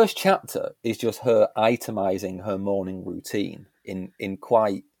 the first chapter is just her itemizing her morning routine in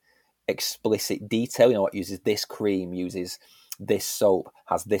quite explicit detail. You know, what uses this cream, uses this soap,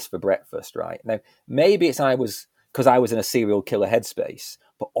 has this for breakfast, right? Now, maybe it's because I was in a serial killer headspace,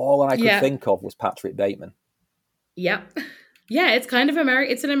 but all I could think of was Patrick Bateman. Yep. Yeah, it's kind of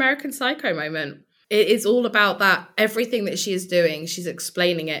it's an American Psycho moment. It is all about that. Everything that she is doing, she's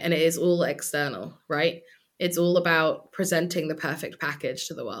explaining it, and it is all external, right? It's all about presenting the perfect package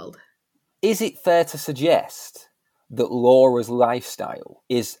to the world. Is it fair to suggest that Laura's lifestyle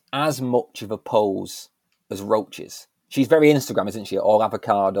is as much of a pose as Roach's? She's very Instagram, isn't she? All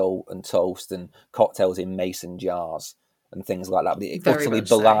avocado and toast and cocktails in mason jars and things like that. But it utterly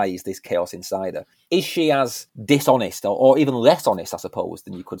belies this chaos inside her. Is she as dishonest or even less honest, I suppose,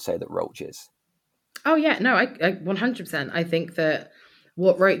 than you could say that Roach is? Oh, yeah. No, I 100%. I think that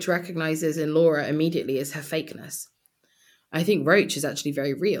what Roach recognizes in Laura immediately is her fakeness. I think Roach is actually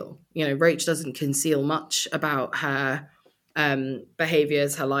very real. You know, Roach doesn't conceal much about her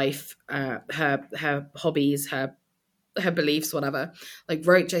behaviors, her life, her hobbies, her beliefs, whatever. Like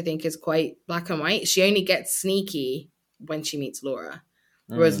Roach, I think, is quite black and white. She only gets sneaky when she meets Laura,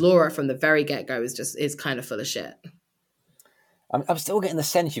 whereas Laura from the very get-go is kind of full of shit. I'm still getting the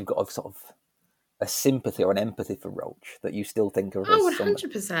sense you've got a sort of a sympathy or an empathy for Roach, that you still think of.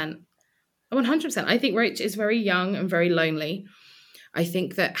 100%. 100%. I think Roach is very young and very lonely. I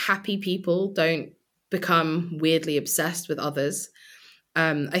think that happy people don't become weirdly obsessed with others.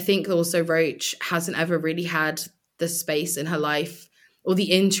 I think also Roach hasn't ever really had the space in her life or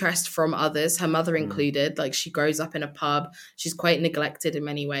the interest from others, her mother included. Like, she grows up in a pub. She's quite neglected in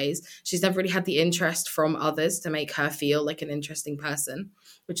many ways. She's never really had the interest from others to make her feel like an interesting person,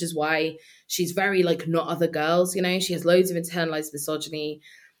 which is why she's very like not other girls, you know? She has loads of internalized misogyny.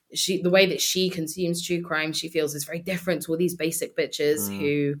 The way that she consumes true crime, she feels is very different to all these basic bitches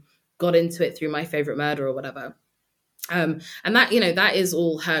who got into it through My Favorite Murder or whatever. And that, you know, that is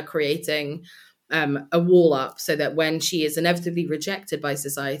all her creating a wall up so that when she is inevitably rejected by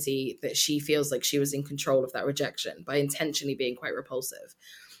society, that she feels like she was in control of that rejection by intentionally being quite repulsive.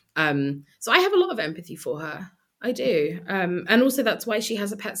 So I have a lot of empathy for her. I do. And also that's why she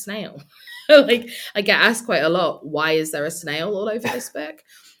has a pet snail. Like, I get asked quite a lot, why is there a snail all over this book?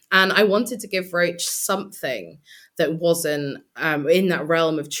 And I wanted to give Roach something that wasn't in that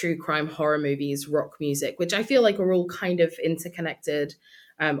realm of true crime, horror movies, rock music, which I feel like are all kind of interconnected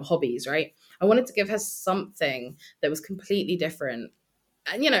hobbies, right? I wanted to give her something that was completely different.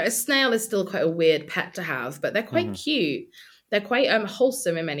 And, you know, a snail is still quite a weird pet to have, but they're quite cute. They're quite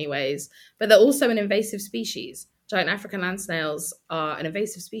wholesome in many ways, but they're also an invasive species. Giant African land snails are an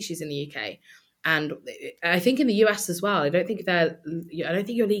invasive species in the UK. And I think in the US as well. I don't think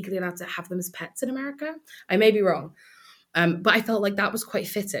you're legally allowed to have them as pets in America. I may be wrong. But I felt like that was quite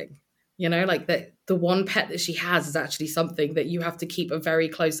fitting. You know, like that the one pet that she has is actually something that you have to keep a very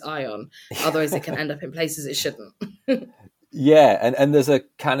close eye on. Otherwise it can end up in places it shouldn't. Yeah, and there's a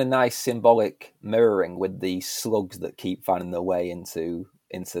kind of nice symbolic mirroring with the slugs that keep finding their way into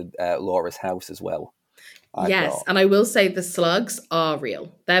Laura's house as well. Yes, and I will say the slugs are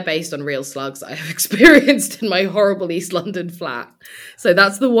real. They're based on real slugs I have experienced in my horrible East London flat. So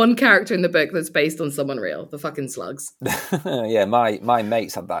that's the one character in the book that's based on someone real, the fucking slugs. Yeah, my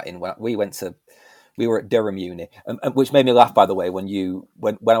mates had that in when we were at Durham Uni, and which made me laugh, by the way, when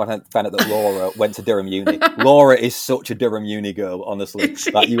I found out that Laura went to Durham Uni. Laura is such a Durham Uni girl, honestly.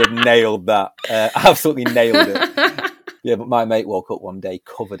 Like, you have nailed that. Absolutely nailed it. Yeah, but my mate woke up one day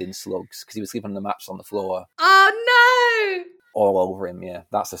covered in slugs because he was sleeping on the mattress on the floor. Oh no! All over him, yeah.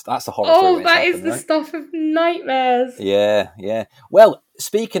 That's a horror story. Oh, that is the stuff of nightmares. Yeah, yeah. Well,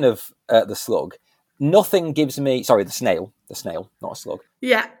 speaking of the slug, nothing gives me... Sorry, the snail, not a slug.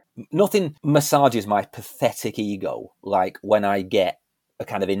 Yeah. Nothing massages my pathetic ego like when I get a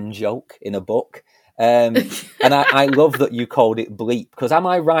kind of in-joke in a book. And I love that you called it Bleep, because am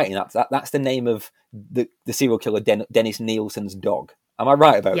I right in that's the name of the serial killer Dennis Nielsen's dog? Am I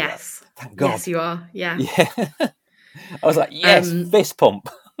right about that? Yes. Thank God. Yes, you are. Yeah. I was like, yes, fist pump.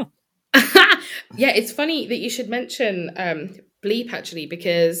 Yeah, it's funny that you should mention Bleep, actually,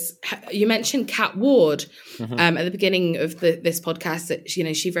 because you mentioned Kat Ward at the beginning of this podcast. That, you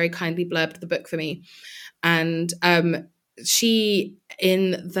know, she very kindly blurbed the book for me, and she,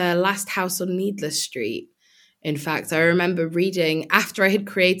 in the last house on Needless Street, In fact, I remember reading, after I had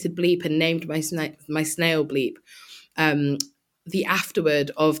created Bleep and named my snail Bleep, the afterword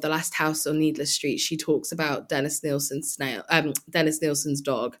of The Last House on Needless Street, she talks about Dennis Nielsen's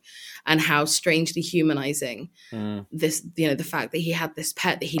dog, and how strangely humanizing this, the fact that he had this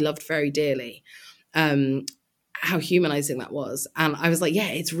pet that he loved very dearly, how humanizing that was. And I was like, yeah,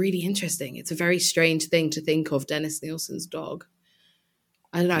 it's really interesting. It's a very strange thing to think of Dennis Nielsen's dog.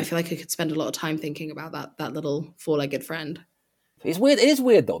 I don't know. I feel like I could spend a lot of time thinking about that little four-legged friend. It's weird. It is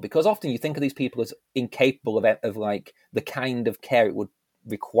weird though, because often you think of these people as incapable of like the kind of care it would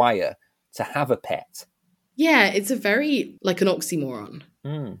require to have a pet. Yeah, it's a very like an oxymoron,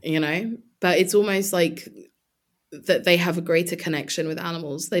 but it's almost like that they have a greater connection with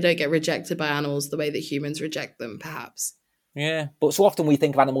animals. They don't get rejected by animals the way that humans reject them, perhaps. Yeah, but so often we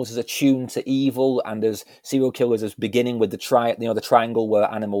think of animals as attuned to evil, and as serial killers as beginning with the triangle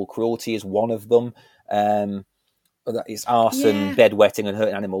where animal cruelty is one of them. It's arson, bedwetting, and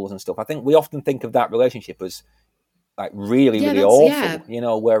hurting animals and stuff. I think we often think of that relationship as like really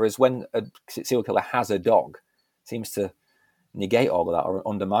awful, whereas when a serial killer has a dog, it seems to negate all of that or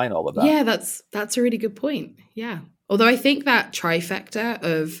undermine all of that. Yeah, that's a really good point. Yeah. Although I think that trifecta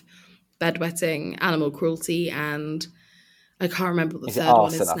of bedwetting, animal cruelty, and I can't remember what the third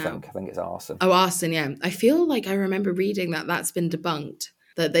one is now. I think it's arson. Oh, arson, yeah. I feel like I remember reading that that's been debunked,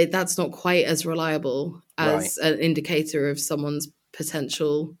 that that's not quite as reliable as an indicator of someone's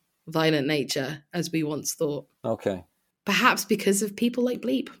potential violent nature as we once thought. Okay. Perhaps because of people like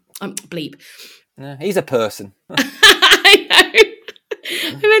Bleep. Bleep. Yeah, he's a person. I know.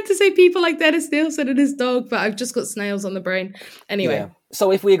 I meant to say people like Dennis Nielsen and his dog, but I've just got snails on the brain. Anyway. Yeah.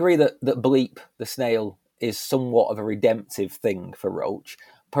 So if we agree that Bleep, the snail, is somewhat of a redemptive thing for Roach,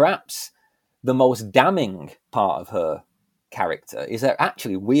 perhaps the most damning part of her character is that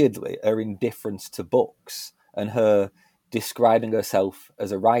actually, weirdly, her indifference to books and her describing herself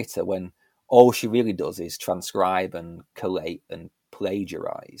as a writer when all she really does is transcribe and collate and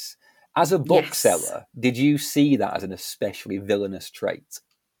plagiarize. As a bookseller, did you see that as an especially villainous trait?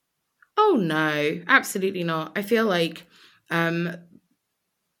 Oh, no, absolutely not. I feel like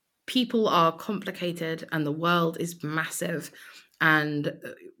people are complicated and the world is massive. And,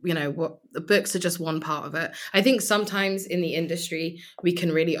 the books are just one part of it. I think sometimes in the industry, we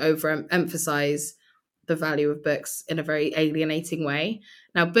can really overemphasize the value of books in a very alienating way.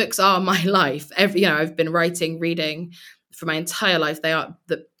 Now, books are my life. I've been writing, reading for my entire life.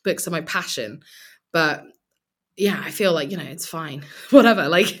 The books are my passion. But yeah, I feel like, it's fine. Whatever.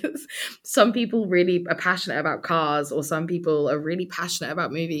 Like some people really are passionate about cars, or some people are really passionate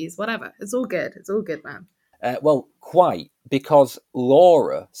about movies. Whatever. It's all good. It's all good, man. Well, quite, because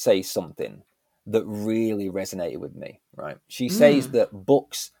Laura says something that really resonated with me, right? She says that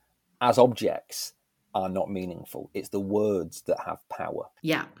books as objects are not meaningful. It's the words that have power.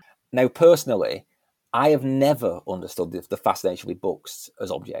 Yeah. Now, personally, I have never understood the fascination with books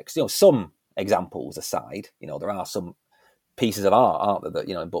as objects. Some examples aside, there are some pieces of art, aren't there, that,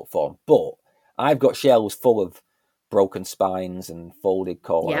 in book form. But I've got shelves full of broken spines and folded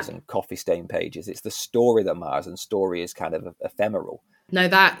corners and coffee stain pages. It's the story that matters, and story is kind of ephemeral. No,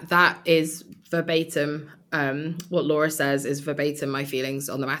 that is verbatim. What Laura says is verbatim my feelings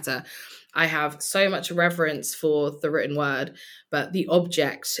on the matter. I have so much reverence for the written word, but the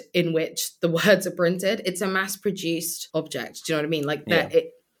object in which the words are printed, it's a mass-produced object. Do you know what I mean? Like that.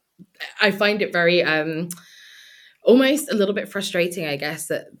 I find it very almost a little bit frustrating, I guess,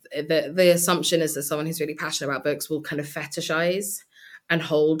 that the assumption is that someone who's really passionate about books will kind of fetishize and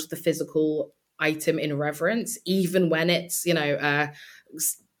hold the physical item in reverence, even when it's, a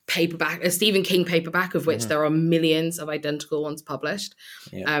paperback, a Stephen King paperback, of which there are millions of identical ones published.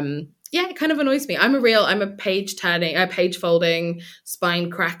 It kind of annoys me. I'm a page turning, page folding,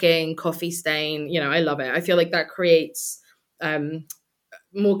 spine cracking, coffee stain. I love it. I feel like that creates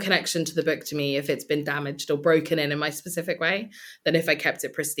more connection to the book to me if it's been damaged or broken in my specific way than if I kept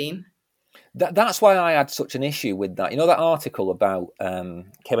it pristine. That's why I had such an issue with that. That article about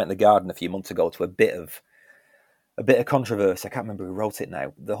came out in The Guardian a few months ago to a bit of controversy. I can't remember who wrote it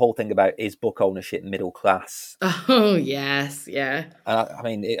now. The whole thing about, is book ownership middle class? Oh yes, yeah.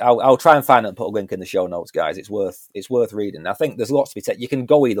 I'll try and find it and put a link in the show notes, guys. It's worth reading. I think there's lots to be said. You can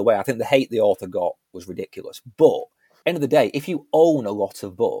go either way. I think the hate the author got was ridiculous, but end of the day, if you own a lot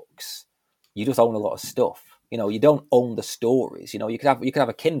of books, you just own a lot of stuff. You don't own the stories. You could have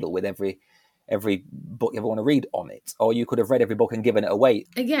a Kindle with every book you ever want to read on it, or you could have read every book and given it away.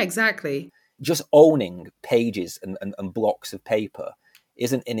 Yeah, exactly. Just owning pages and blocks of paper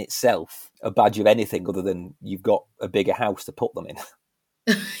isn't in itself a badge of anything other than you've got a bigger house to put them in.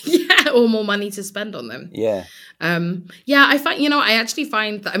 Yeah, or more money to spend on them. Yeah. Yeah, I actually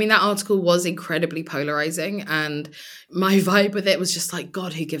find that, I mean, that article was incredibly polarizing, and my vibe with it was just like,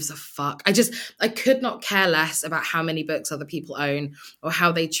 God, who gives a fuck? I could not care less about how many books other people own or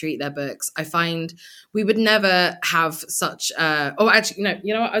how they treat their books. I find we would never have such, actually, no,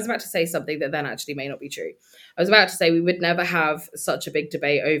 you know what? I was about to say something that then actually may not be true. I was about to say we would never have such a big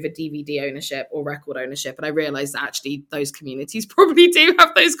debate over DVD ownership or record ownership. And I realized that actually those communities probably do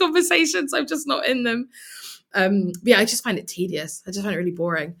have those conversations. I'm just not in them. Yeah, I just find it tedious. I just find it really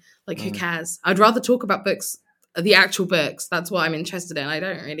boring. Like, who cares? I'd rather talk about books, the actual books. That's what I'm interested in. I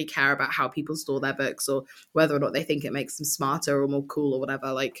don't really care about how people store their books or whether or not they think it makes them smarter or more cool or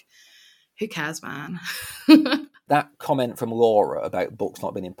whatever. Like, who cares, man? That comment from Laura about books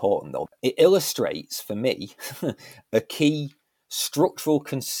not being important, though, it illustrates for me a key structural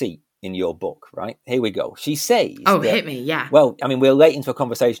conceit in your book, right? Here we go. She says... Oh, hit me, yeah. Well, I mean, we're late into a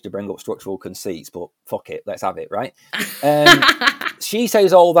conversation to bring up structural conceits, but fuck it, let's have it, right? She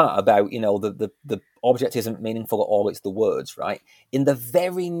says all that about, the object isn't meaningful at all, it's the words, right? In the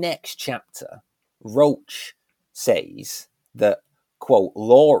very next chapter, Roach says that, quote,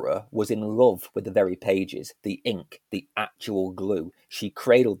 Laura was in love with the very pages, the ink, the actual glue. She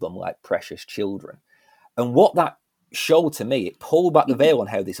cradled them like precious children. And what that showed to me, it pulled back the veil on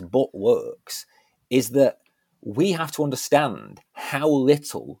how this book works, is that we have to understand how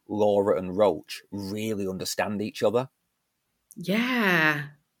little Laura and Roach really understand each other. Yeah.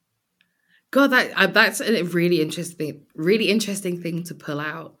 God, that's a really interesting thing to pull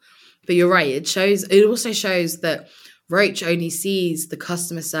out. But you're right. It also shows that Roach only sees the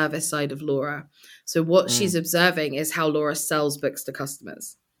customer service side of Laura. So what she's observing is how Laura sells books to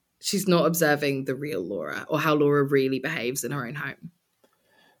customers. She's not observing the real Laura or how Laura really behaves in her own home.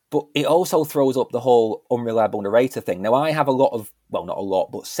 But it also throws up the whole unreliable narrator thing. Now, I have a lot of, well, not a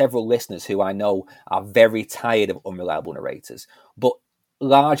lot, but several listeners who I know are very tired of unreliable narrators, but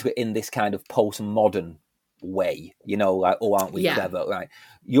largely in this kind of postmodern way, like, oh, aren't we clever? Right?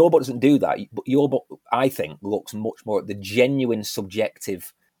 Your book doesn't do that, but your book, I think, looks much more at the genuine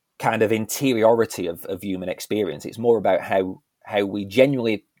subjective kind of interiority of human experience. It's more about how we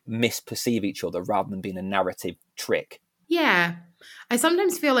genuinely misperceive each other rather than being a narrative trick. Yeah. I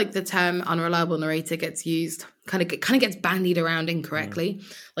sometimes feel like the term unreliable narrator gets used, kind of gets bandied around incorrectly.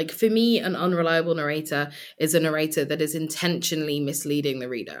 Like, for me, an unreliable narrator is a narrator that is intentionally misleading the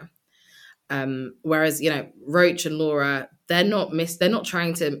reader. Whereas, Roach and Laura, they're not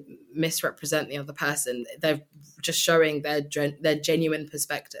trying to misrepresent the other person. They're just showing their genuine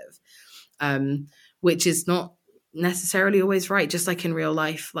perspective, which is not necessarily always right. Just like in real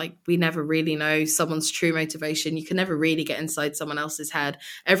life, like, we never really know someone's true motivation. You can never really get inside someone else's head.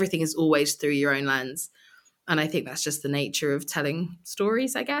 Everything is always through your own lens. And I think that's just the nature of telling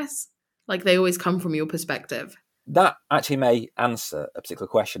stories, I guess. Like, they always come from your perspective. That actually may answer a particular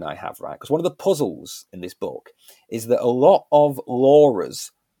question I have, right? Because one of the puzzles in this book is that a lot of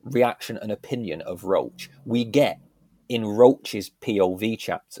Laura's reaction and opinion of Roach we get in Roach's POV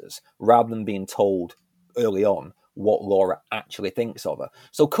chapters rather than being told early on what Laura actually thinks of her.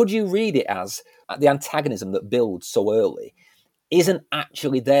 So could you read it as the antagonism that builds so early isn't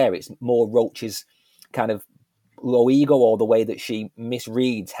actually there? It's more Roach's kind of low ego, or the way that she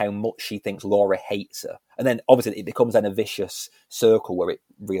misreads how much she thinks Laura hates her. And then obviously it becomes then a vicious circle where it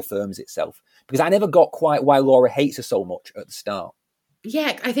reaffirms itself. Because I never got quite why Laura hates her so much at the start.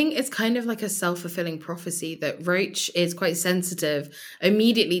 Yeah, I think it's kind of like a self-fulfilling prophecy that Roach is quite sensitive,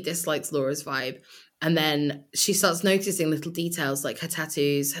 immediately dislikes Laura's vibe. And then she starts noticing little details like her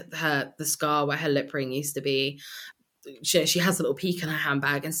tattoos, the scar where her lip ring used to be. She has a little peek in her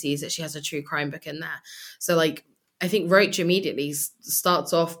handbag and sees that she has a true crime book in there. So, like, I think Roach immediately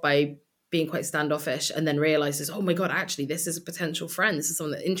starts off by being quite standoffish and then realizes, oh my God, actually, this is a potential friend. This is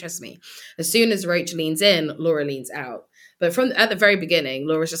someone that interests me. As soon as Roach leans in, Laura leans out. But at the very beginning,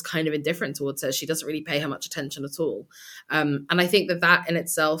 Laura's just kind of indifferent towards her. She doesn't really pay her much attention at all. And I think that in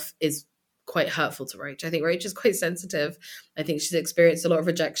itself is quite hurtful to Roach. I think Roach is quite sensitive. I think she's experienced a lot of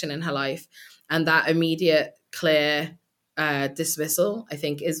rejection in her life. And that immediate, clear dismissal, I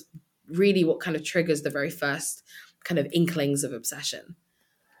think, is really what kind of triggers the very first kind of inklings of obsession.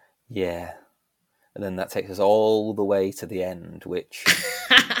 Yeah. And then that takes us all the way to the end, which...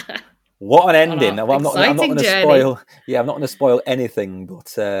 What an ending! I'm not going to spoil. Yeah, I'm not going to spoil anything,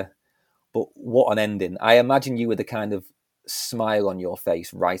 but what an ending! I imagine you with a kind of smile on your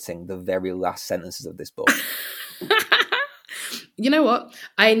face, writing the very last sentences of this book. You know what?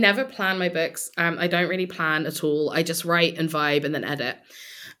 I never plan my books. I don't really plan at all. I just write and vibe and then edit.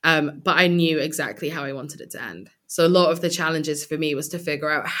 But I knew exactly how I wanted it to end. So a lot of the challenges for me was to figure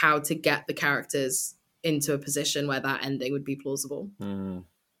out how to get the characters into a position where that ending would be plausible.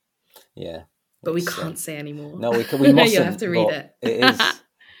 Yeah. But we can't say anymore. No, we mustn't. You'll have to read it.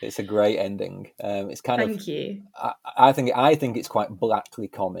 It's a great ending. It's kind Thank you. I think it's quite blackly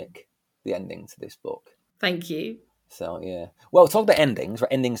comic, the ending to this book. Thank you. So yeah. Well, talk about endings,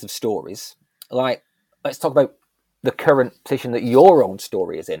 right? Endings of stories. Like, let's talk about the current position that your own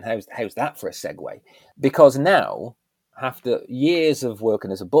story is in. How's that for a segue? Because now, after years of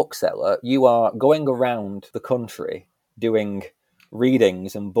working as a bookseller, you are going around the country doing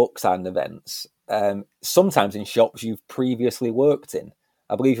readings and book signing events, sometimes in shops you've previously worked in.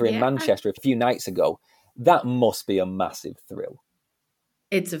 I believe you're in Manchester a few nights ago. That must be a massive thrill.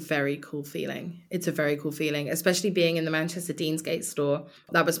 It's a very cool feeling. Especially being in the Manchester Deansgate store.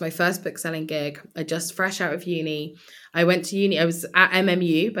 That was my first book selling gig. I just fresh out of uni. I went to uni. I was at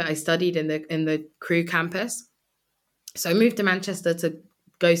MMU, but I studied in the Crewe campus. So I moved to Manchester to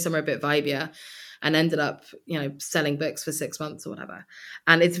go somewhere a bit vibier, and ended up, selling books for 6 months or whatever.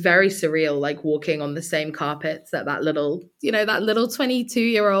 And it's very surreal, like walking on the same carpets that little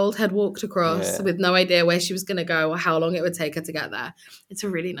 22-year-old had walked across with no idea where she was going to go or how long it would take her to get there. It's a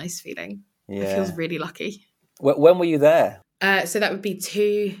really nice feeling. Yeah. I feel really lucky. When were you there? So that would be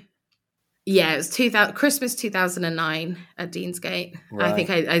it was Christmas 2009 at Deansgate. Right. I think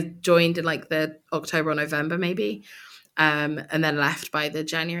I joined in like the October or November maybe, and then left by the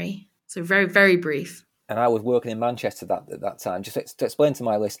January. So very, very brief. And I was working in Manchester at that time. Just to explain to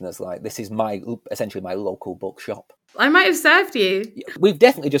my listeners, like, this is essentially my local bookshop. I might have served you. We've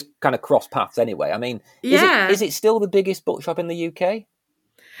definitely just kind of crossed paths anyway. I mean, is it still the biggest bookshop in the UK?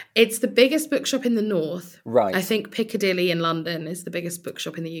 It's the biggest bookshop in the north. Right. I think Piccadilly in London is the biggest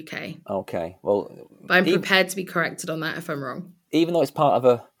bookshop in the UK. Okay. Well, but I'm prepared to be corrected on that if I'm wrong. Even though it's part of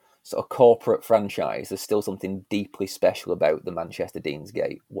a sort of corporate franchise, there's still something deeply special about the Manchester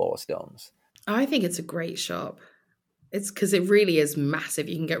Deansgate Waterstones. I think it's a great shop. It's because it really is massive.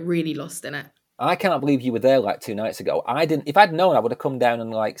 You can get really lost in it. I cannot believe you were there like 2 nights ago. If I'd known, I would have come down and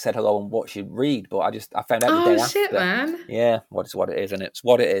like said hello and watched you read. But I found out the day after. Oh shit, man! Yeah, it's what it is, and it's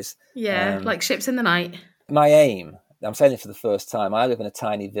what it is. Yeah, like ships in the night. My aim. I'm saying this for the first time. I live in a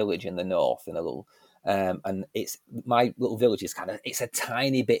tiny village in the north, in a little. And it's my little village is it's a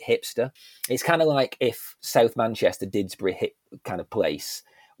tiny bit hipster. It's kind of like if South Manchester, Didsbury hip kind of place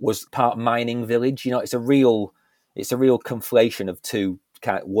was part mining village. It's a real conflation of two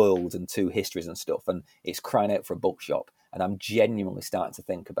kind of worlds and two histories and stuff. And it's crying out for a bookshop. And I'm genuinely starting to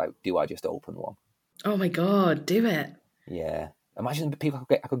think about, do I just open one? Oh my God, do it. Yeah. Imagine the people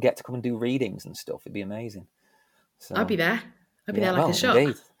I could get to come and do readings and stuff. It'd be amazing. So, I'll be there. I'll be there like a shot.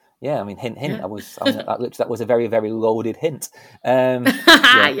 Indeed. Yeah, I mean, hint. Yeah. That was a very, very loaded hint.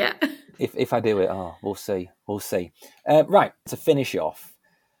 Yeah. If I do it, we'll see. Right, to finish off,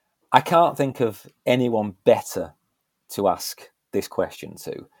 I can't think of anyone better to ask this question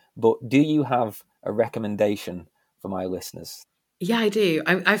to, but do you have a recommendation for my listeners? Yeah, I do.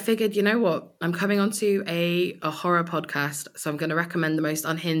 I figured, you know what? I'm coming onto a horror podcast, so I'm going to recommend the most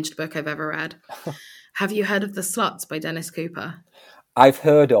unhinged book I've ever read. Have you heard of The Sluts by Dennis Cooper? I've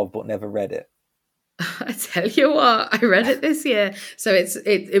heard of, but never read it. I tell you what, I read it this year. So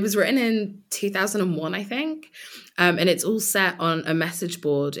it was written in 2001, I think. And it's all set on a message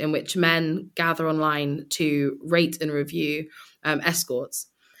board in which men gather online to rate and review escorts.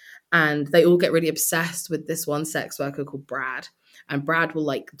 And they all get really obsessed with this one sex worker called Brad. And Brad will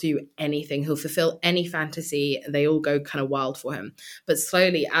like do anything. He'll fulfill any fantasy. They all go kind of wild for him. But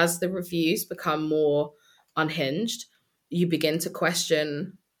slowly, as the reviews become more unhinged, you begin to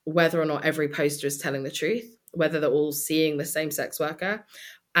question whether or not every poster is telling the truth, whether they're all seeing the same sex worker,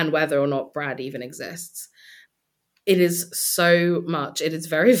 and whether or not Brad even exists. It is so much. It is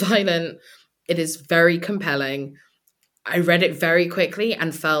very violent. It is very compelling. I read it very quickly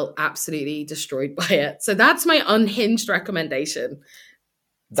and felt absolutely destroyed by it. So that's my unhinged recommendation.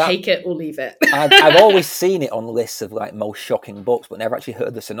 Take it or leave it. I've always seen it on lists of like most shocking books, but never actually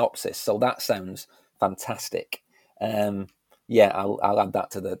heard the synopsis. So that sounds fantastic. I'll add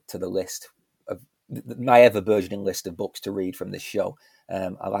that to the list of my ever burgeoning list of books to read from this show.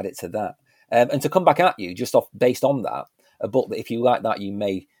 I'll add it to that. And to come back at you just based on that, a book that if you like that you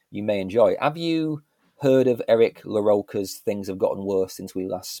may enjoy. Have you heard of Eric LaRocca's Things Have Gotten Worse Since We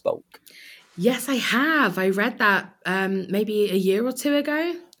Last Spoke? Yes, I have. I read that maybe a year or two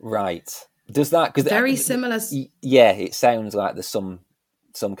ago. Right. Does that very similar? Yeah, it sounds like there's some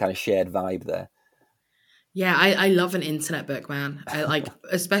kind of shared vibe there. Yeah, I love an internet book, man. I like,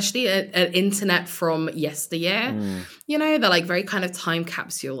 especially an internet from yesteryear. They're like very kind of time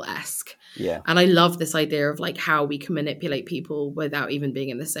capsule-esque. Yeah. And I love this idea of like how we can manipulate people without even being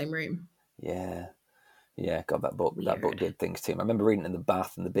in the same room. Yeah. Yeah, God, that book Weird. did things to me. I remember reading it in the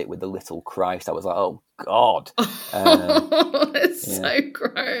bath and the bit with the little Christ. I was like, oh, God. It's so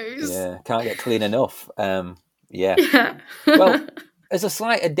gross. Yeah, can't get clean enough. Yeah. Yeah. Well, as a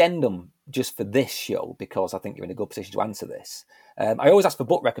slight addendum just for this show, because I think you're in a good position to answer this, I always ask for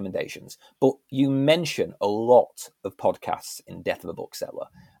book recommendations, but you mention a lot of podcasts in Death of a Bookseller.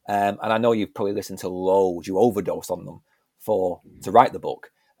 And I know you've probably listened to loads, you overdosed on them to write the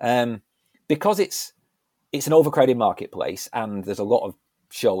book. Because it's an overcrowded marketplace and there's a lot of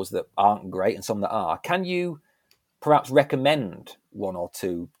shows that aren't great and some that are. Can you perhaps recommend one or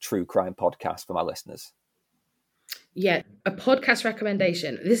two true crime podcasts for my listeners? Yeah, a podcast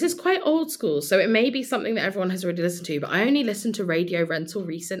recommendation. This is quite old school, so it may be something that everyone has already listened to, but I only listened to Radio Rental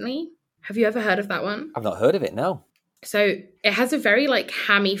recently. Have you ever heard of that one? I've not heard of it, no. So it has a very like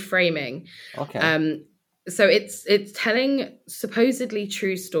hammy framing. Okay. So it's telling supposedly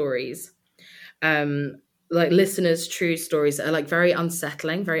true stories. Like listeners' true stories that are like very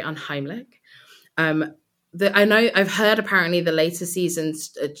unsettling, very unheimlich. I know I've heard apparently the later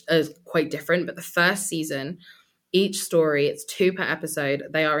seasons are quite different, but the first season, each story, it's 2 per episode.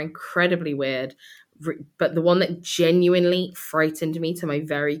 They are incredibly weird. But the one that genuinely frightened me to my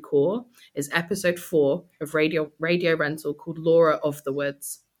very core is episode 4 of Radio Rental called Laura of the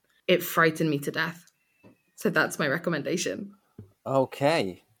Woods. It frightened me to death. So that's my recommendation.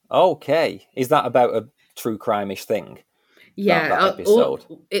 Okay. Is that about a true crime-ish thing? Yeah, that episode.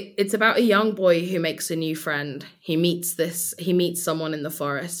 It's about a young boy who makes a new friend. He meets someone in the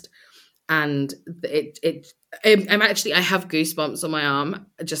forest, and I have goosebumps on my arm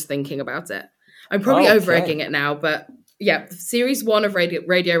just thinking about it. I'm probably over-egging it now, but yeah, series 1 of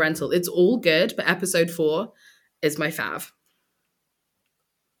Radio Rental, it's all good, but episode 4 is my fav.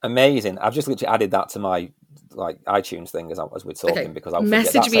 Amazing. I've just literally added that to my iTunes thing as we're talking, because I'll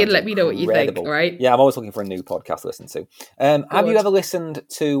message me and let me know what you think, all right? Yeah, I'm always looking for a new podcast to listen to. Have you ever listened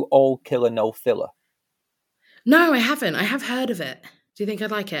to All Killer No Filler? No, I haven't. I have heard of it. Do you think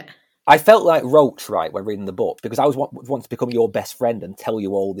I'd like it? I felt like Roach, right, when reading the book, because I want to become your best friend and tell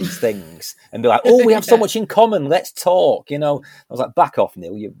you all these things and be like, oh, we have so much in common, let's talk, I was like, back off,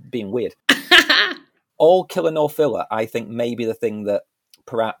 Neil, you're being weird. All Killer No Filler, I think, may be the thing that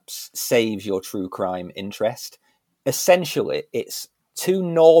perhaps saves your true crime interest. Essentially, it's 2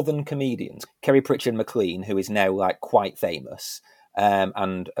 northern comedians, Kerry Pritchard McLean, who is now quite famous,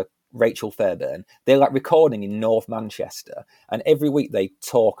 and Rachel Fairbairn. They're recording in North Manchester, and every week they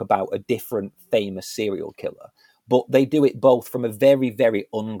talk about a different famous serial killer, but they do it both from a very, very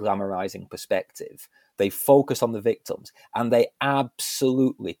unglamorizing perspective. They focus on the victims, and they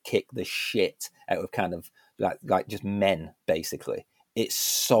absolutely kick the shit out of kind of like just men, basically. It's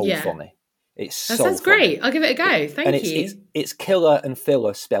so funny. That sounds great. I'll give it a go. Thank you. It's Killer and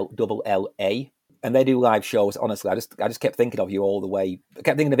Filler spelt LLA. And they do live shows. Honestly, I just kept thinking of you all the way. I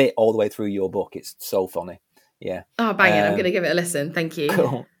kept thinking of it all the way through your book. It's so funny. Yeah. Oh, banging. I'm going to give it a listen. Thank you.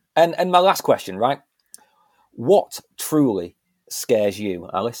 Cool. And my last question, right? What truly scares you,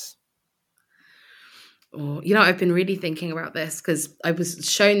 Alice? Oh, I've been really thinking about this because I was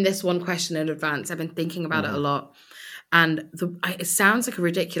shown this one question in advance. I've been thinking about it a lot. And it sounds like a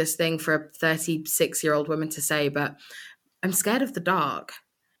ridiculous thing for a 36-year-old woman to say, but I'm scared of the dark.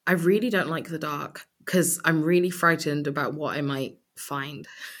 I really don't like the dark because I'm really frightened about what I might find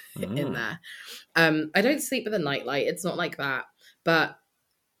in there. I don't sleep with a nightlight. It's not like that. But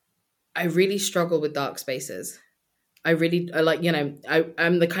I really struggle with dark spaces. I'm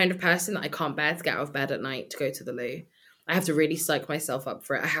the kind of person that I can't bear to get out of bed at night to go to the loo. I have to really psych myself up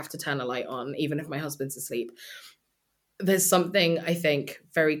for it. I have to turn a light on, even if my husband's asleep. There's something, I think,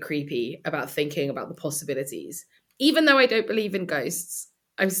 very creepy about thinking about the possibilities. Even though I don't believe in ghosts,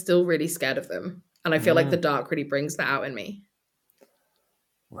 I'm still really scared of them. And I feel like the dark really brings that out in me.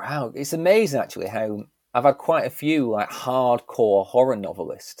 Wow. It's amazing, actually, how I've had quite a few hardcore horror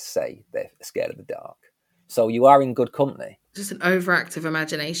novelists say they're scared of the dark. So you are in good company. Just an overactive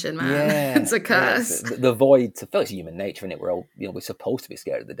imagination, man. Yeah, it's a curse. Yeah, the void to fill. It's human nature, isn't it? We're all, we're supposed to be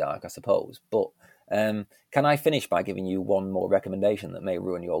scared of the dark, I suppose. But can I finish by giving you one more recommendation that may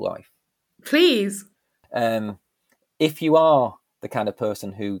ruin your life? Please. If you are the kind of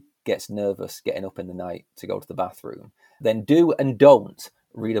person who gets nervous getting up in the night to go to the bathroom, then do and don't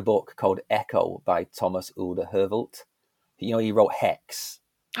read a book called Echo by Thomas Uda Hervelt. He wrote Hex.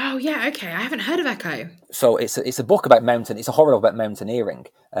 Oh, yeah, okay. I haven't heard of Echo. So it's a book about it's a horror about mountaineering,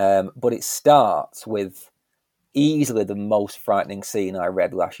 but it starts with easily the most frightening scene I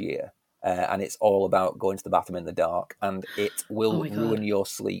read last year. And it's all about going to the bathroom in the dark, and it Oh will my God. ruin your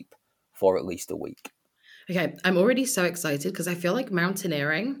sleep for at least a week. Okay, I'm already so excited because I feel like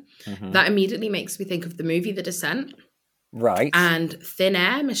mountaineering, Mm-hmm. that immediately makes me think of the movie The Descent Right. and Thin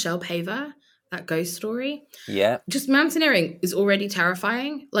Air, Michelle Paver, that ghost story. Yeah. Just mountaineering is already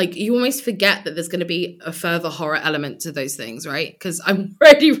terrifying. Like, you almost forget that there's going to be a further horror element to those things, right? Because I'm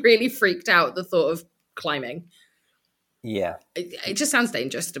already really freaked out at the thought of climbing. Yeah. It just sounds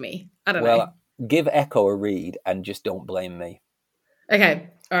dangerous to me. I don't know. Well, give Echo a read and just don't blame me. Okay.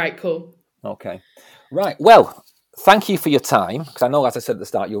 All right, cool. Okay. Right. Well, thank you for your time, because I know, as I said at the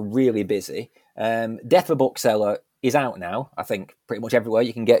start, you're really busy. Death of a Bookseller is out now. I think pretty much everywhere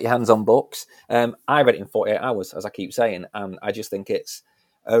you can get your hands on books. I read it in 48 hours, as I keep saying, and I just think it's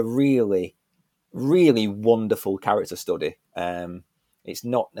a really, really wonderful character study. It's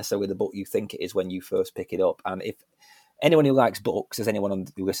not necessarily the book you think it is when you first pick it up, and if anyone who likes books, as anyone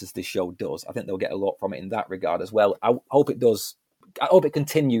who listens to this show does, I think they'll get a lot from it in that regard as well. I hope it does. I hope it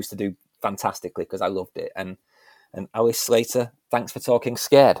continues to do fantastically, because I loved it. And Alice Slater, thanks for talking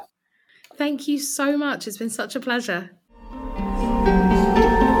Scared. Thank you so much. It's been such a pleasure.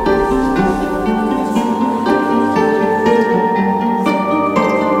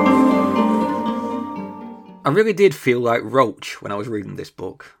 I really did feel like Roach when I was reading this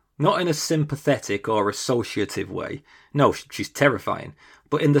book. Not in a sympathetic or associative way. No, she's terrifying.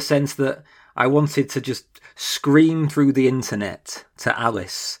 But in the sense that I wanted to just scream through the internet to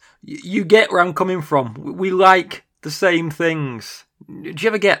Alice. You get where I'm coming from. We like the same things. Do you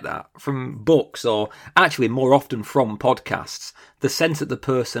ever get that from books, or actually more often from podcasts? The sense that the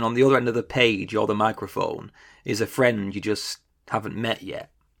person on the other end of the page or the microphone is a friend you just haven't met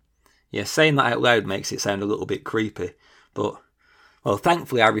yet. Yeah, saying that out loud makes it sound a little bit creepy. But, well,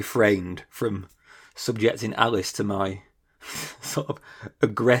 thankfully I refrained from subjecting Alice to my sort of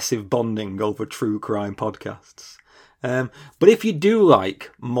aggressive bonding over true crime podcasts. But if you do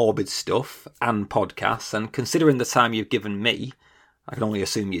like morbid stuff and podcasts, and considering the time you've given me, I can only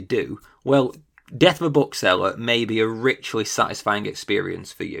assume you do, well, Death of a Bookseller may be a richly satisfying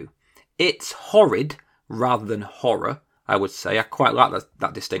experience for you. It's horrid rather than horror, I would say. I quite like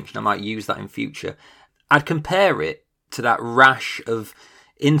that distinction. I might use that in future. I'd compare it to that rash of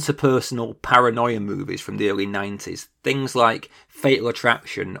interpersonal paranoia movies from the early 90s. Things like Fatal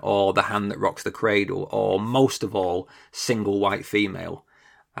Attraction or The Hand That Rocks the Cradle, or most of all, Single White Female.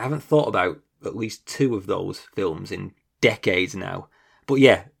 I haven't thought about at least two of those films in decades now. But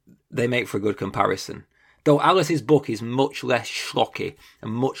yeah, they make for a good comparison. Though Alice's book is much less schlocky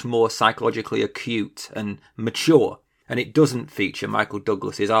and much more psychologically acute and mature, and it doesn't feature Michael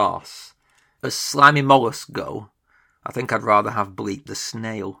Douglas's arse. As slimy mollusks go, I think I'd rather have Bleep the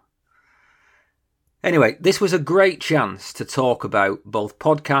Snail. Anyway, this was a great chance to talk about both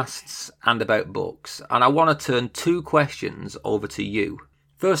podcasts and about books, and I want to turn two questions over to you.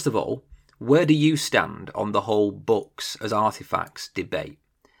 First of all, where do you stand on the whole books as artifacts debate?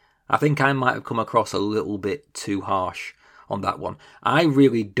 I think I might have come across a little bit too harsh on that one. I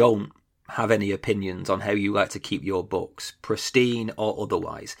really don't have any opinions on how you like to keep your books, pristine or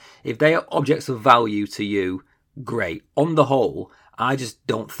otherwise. If they are objects of value to you, great. On the whole, I just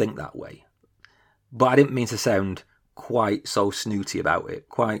don't think that way. But I didn't mean to sound quite so snooty about it.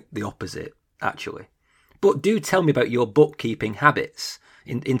 Quite the opposite, actually. But do tell me about your bookkeeping habits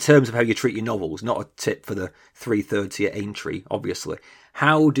in terms of how you treat your novels. Not a tip for the 3/3 to your Aintree, obviously.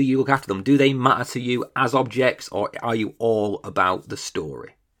 How do you look after them? Do they matter to you as objects, or are you all about the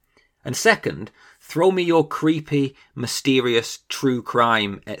story? And second, throw me your creepy, mysterious, true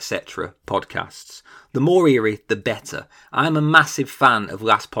crime, etc. podcasts. The more eerie, the better. I'm a massive fan of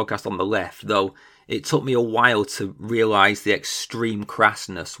Last Podcast on the Left, though it took me a while to realise the extreme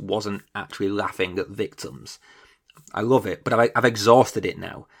crassness wasn't actually laughing at victims. I love it, but I've exhausted it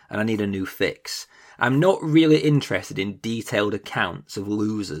now, and I need a new fix. I'm not really interested in detailed accounts of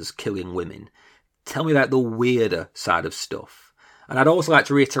losers killing women. Tell me about the weirder side of stuff. And I'd also like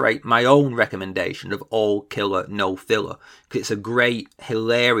to reiterate my own recommendation of All Killer, No Filler, because it's a great,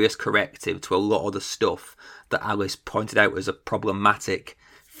 hilarious corrective to a lot of the stuff that Alice pointed out as a problematic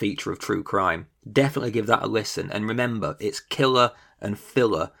feature of true crime. Definitely give that a listen, and remember, it's killer and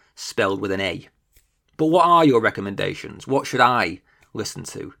filler spelled with an A. But what are your recommendations? What should I listen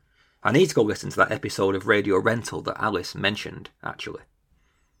to? I need to go listen to that episode of Radio Rental that Alice mentioned, actually.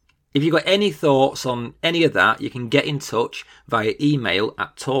 If you've got any thoughts on any of that, you can get in touch via email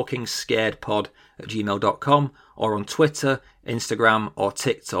at talkingscaredpod@gmail.com, or on Twitter, Instagram or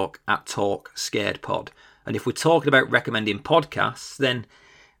TikTok at talkscaredpod. And if we're talking about recommending podcasts, then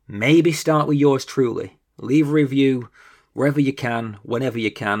maybe start with yours truly. Leave a review wherever you can, whenever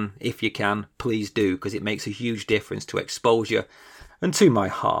you can, if you can, please do, because it makes a huge difference to exposure and to my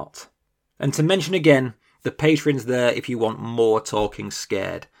heart. And to mention again, the Patreon's there if you want more Talking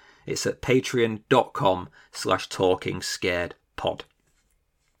Scared. It's at patreon.com/talkingscaredpod.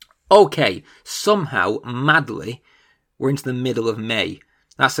 Okay, somehow, madly, we're into the middle of May.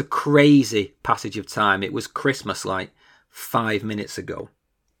 That's a crazy passage of time. It was Christmas like 5 minutes ago.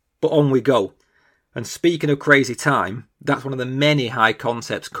 But on we go. And speaking of crazy time, that's one of the many high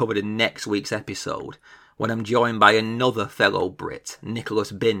concepts covered in next week's episode, when I'm joined by another fellow Brit,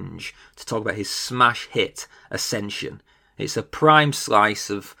 Nicholas Binge, to talk about his smash hit, Ascension. It's a prime slice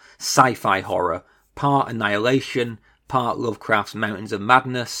of sci-fi horror, part Annihilation, part Lovecraft's Mountains of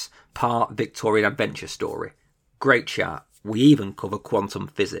Madness, part Victorian adventure story. Great chat. We even cover quantum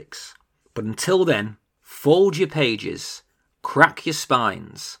physics. But until then, fold your pages, crack your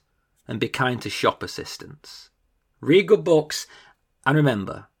spines, and be kind to shop assistants. Read good books, and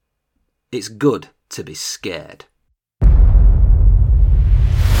remember, it's good to be scared.